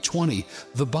 28:20,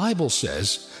 the Bible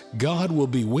says, "God will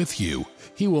be with you.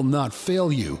 He will not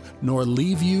fail you, nor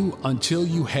leave you until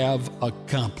you have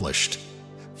accomplished."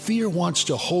 Fear wants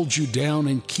to hold you down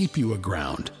and keep you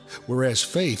aground, whereas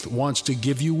faith wants to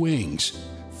give you wings.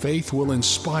 Faith will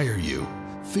inspire you.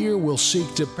 Fear will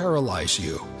seek to paralyze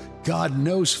you. God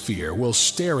knows fear will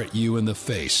stare at you in the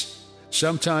face,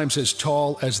 sometimes as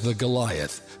tall as the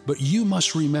Goliath. But you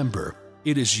must remember,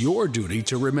 it is your duty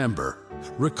to remember.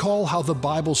 Recall how the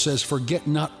Bible says, "Forget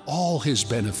not all His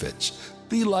benefits."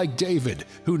 Be like David,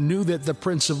 who knew that the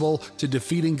principle to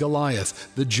defeating Goliath,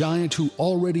 the giant who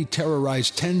already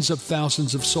terrorized tens of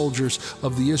thousands of soldiers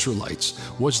of the Israelites,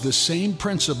 was the same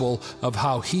principle of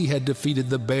how he had defeated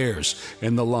the bears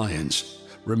and the lions.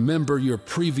 Remember your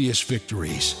previous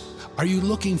victories. Are you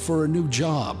looking for a new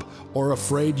job or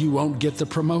afraid you won't get the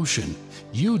promotion?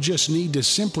 You just need to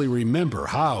simply remember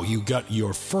how you got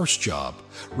your first job.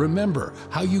 Remember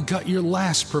how you got your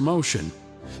last promotion.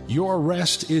 Your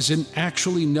rest is in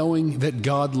actually knowing that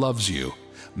God loves you.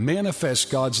 Manifest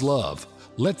God's love.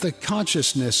 Let the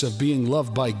consciousness of being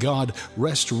loved by God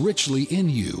rest richly in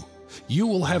you. You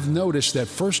will have noticed that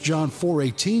 1 John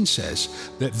 4:18 says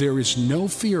that there is no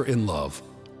fear in love,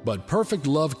 but perfect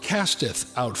love casteth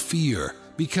out fear,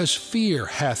 because fear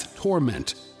hath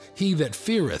torment. He that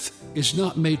feareth is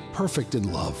not made perfect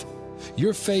in love.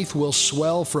 Your faith will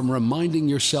swell from reminding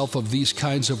yourself of these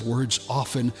kinds of words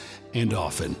often and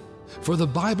often. For the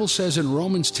Bible says in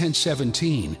Romans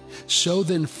 10:17, "So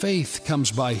then faith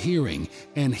comes by hearing,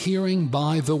 and hearing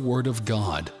by the word of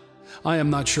God." I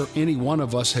am not sure any one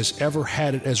of us has ever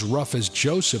had it as rough as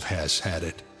Joseph has had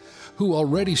it, who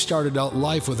already started out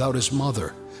life without his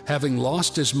mother, having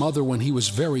lost his mother when he was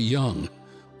very young.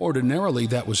 Ordinarily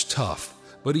that was tough,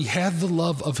 but he had the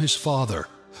love of his father,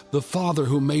 the father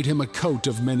who made him a coat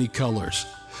of many colors.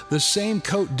 The same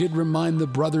coat did remind the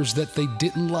brothers that they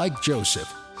didn't like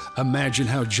Joseph. Imagine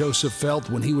how Joseph felt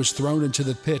when he was thrown into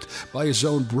the pit by his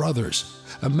own brothers.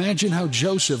 Imagine how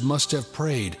Joseph must have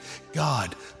prayed,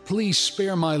 "God, please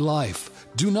spare my life.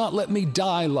 Do not let me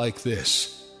die like this."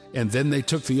 And then they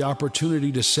took the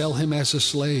opportunity to sell him as a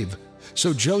slave.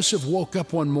 So Joseph woke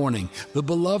up one morning, the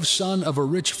beloved son of a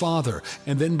rich father,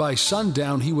 and then by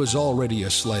sundown he was already a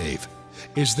slave.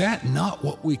 Is that not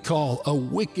what we call a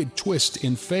wicked twist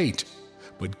in fate?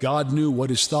 But God knew what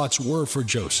his thoughts were for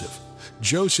Joseph.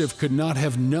 Joseph could not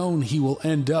have known he will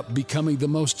end up becoming the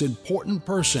most important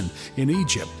person in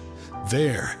Egypt.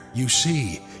 There, you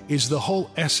see, is the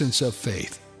whole essence of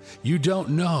faith. You don't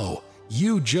know,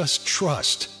 you just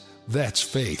trust. That's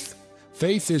faith.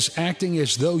 Faith is acting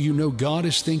as though you know God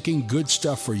is thinking good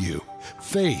stuff for you.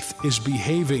 Faith is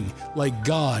behaving like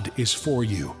God is for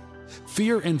you.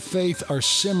 Fear and faith are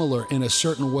similar in a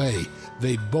certain way.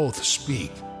 They both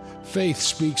speak. Faith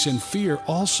speaks and fear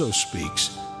also speaks,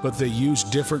 but they use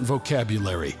different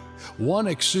vocabulary. One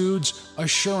exudes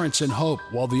assurance and hope,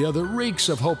 while the other reeks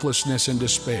of hopelessness and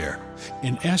despair.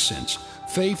 In essence,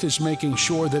 faith is making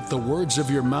sure that the words of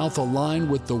your mouth align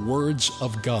with the words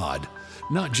of God.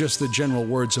 Not just the general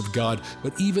words of God,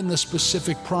 but even the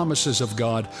specific promises of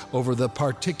God over the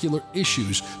particular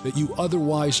issues that you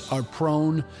otherwise are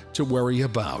prone to worry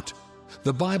about.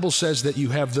 The Bible says that you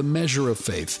have the measure of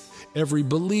faith. Every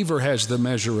believer has the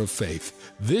measure of faith.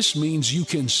 This means you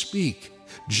can speak.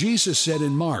 Jesus said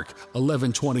in Mark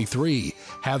 11:23,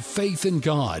 "Have faith in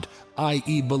God,"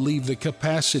 i.e. believe the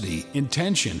capacity,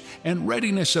 intention, and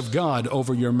readiness of God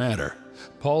over your matter.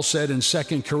 Paul said in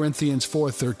 2 Corinthians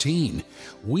 4:13,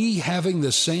 "We having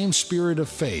the same spirit of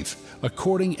faith,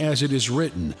 according as it is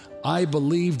written, I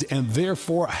believed and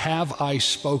therefore have I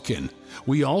spoken.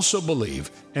 We also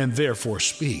believe and therefore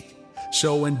speak."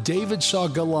 So when David saw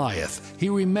Goliath, he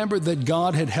remembered that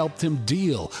God had helped him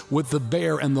deal with the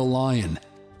bear and the lion.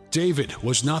 David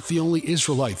was not the only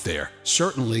Israelite there.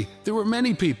 Certainly, there were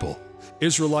many people,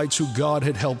 Israelites who God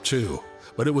had helped too.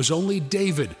 But it was only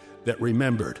David that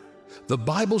remembered. The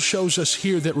Bible shows us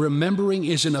here that remembering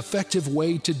is an effective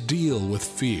way to deal with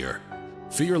fear.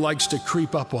 Fear likes to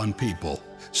creep up on people.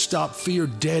 Stop fear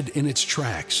dead in its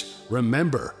tracks.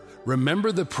 Remember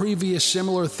the previous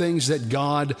similar things that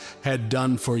God had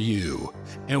done for you.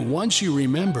 And once you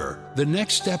remember, the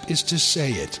next step is to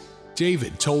say it.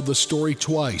 David told the story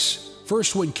twice.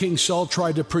 First, when King Saul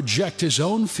tried to project his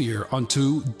own fear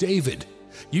onto David.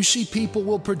 You see, people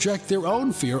will project their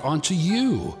own fear onto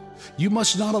you. You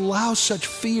must not allow such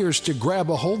fears to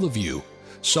grab a hold of you.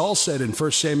 Saul said in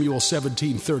 1 Samuel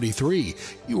 17:33,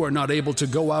 "You are not able to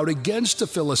go out against a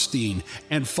Philistine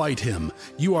and fight him.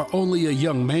 You are only a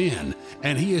young man,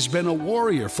 and he has been a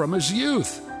warrior from his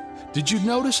youth." Did you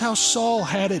notice how Saul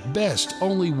had at best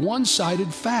only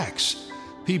one-sided facts?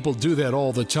 People do that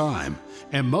all the time,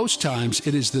 and most times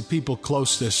it is the people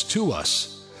closest to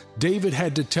us. David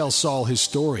had to tell Saul his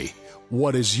story.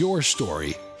 What is your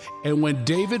story? And when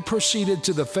David proceeded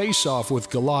to the face-off with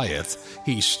Goliath,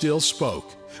 he still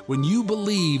spoke. When you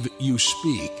believe, you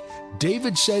speak.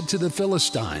 David said to the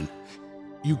Philistine,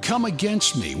 "You come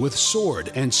against me with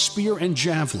sword and spear and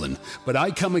javelin, but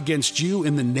I come against you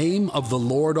in the name of the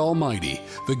Lord Almighty,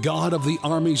 the God of the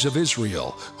armies of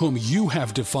Israel, whom you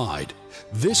have defied.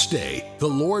 This day the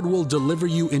Lord will deliver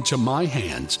you into my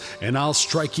hands, and I'll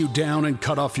strike you down and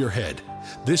cut off your head.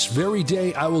 This very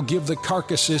day I will give the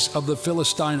carcasses of the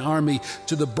Philistine army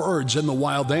to the birds and the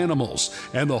wild animals,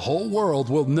 and the whole world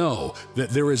will know that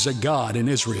there is a God in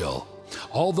Israel.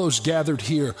 All those gathered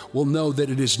here will know that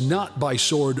it is not by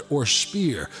sword or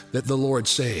spear that the Lord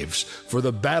saves, for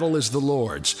the battle is the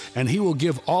Lord's, and he will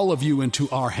give all of you into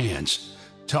our hands."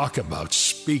 Talk about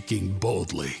speaking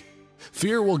boldly.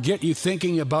 Fear will get you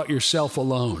thinking about yourself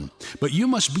alone, but you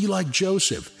must be like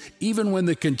Joseph. Even when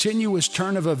the continuous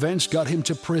turn of events got him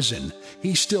to prison,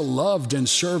 he still loved and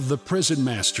served the prison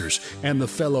masters and the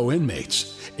fellow inmates,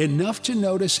 enough to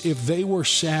notice if they were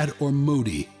sad or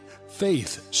moody.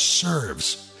 Faith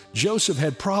serves. Joseph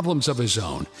had problems of his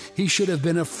own. He should have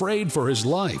been afraid for his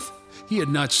life. He had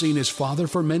not seen his father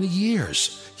for many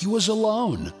years. He was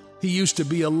alone. He used to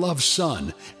be a loved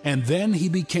son, and then he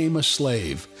became a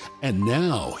slave. And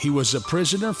now he was a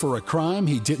prisoner for a crime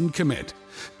he didn't commit.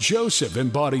 Joseph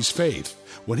embodies faith.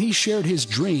 When he shared his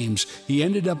dreams, he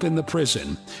ended up in the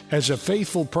prison. As a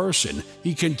faithful person,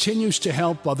 he continues to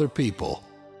help other people.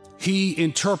 He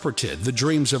interpreted the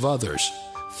dreams of others.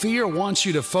 Fear wants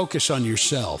you to focus on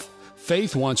yourself.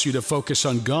 Faith wants you to focus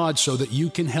on God so that you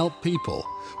can help people.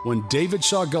 When David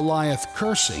saw Goliath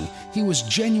cursing, he was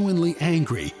genuinely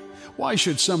angry. Why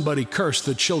should somebody curse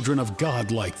the children of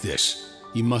God like this?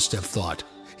 He must have thought.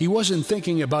 He wasn't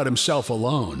thinking about himself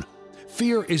alone.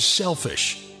 Fear is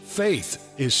selfish. Faith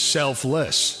is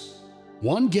selfless.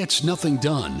 One gets nothing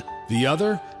done. The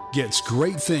other gets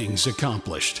great things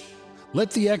accomplished.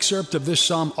 Let the excerpt of this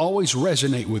psalm always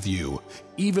resonate with you.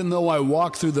 Even though I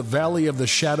walk through the valley of the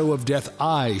shadow of death,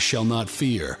 I shall not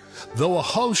fear. Though a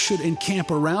host should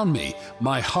encamp around me,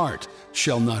 my heart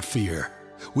shall not fear.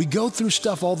 We go through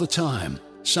stuff all the time.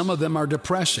 Some of them are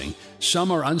depressing.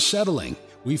 Some are unsettling.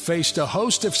 We faced a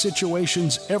host of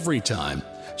situations every time.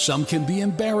 Some can be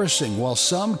embarrassing, while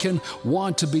some can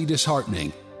want to be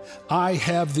disheartening. I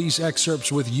have these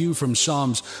excerpts with you from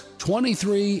Psalms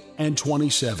 23 and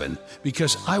 27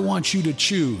 because I want you to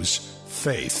choose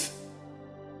faith.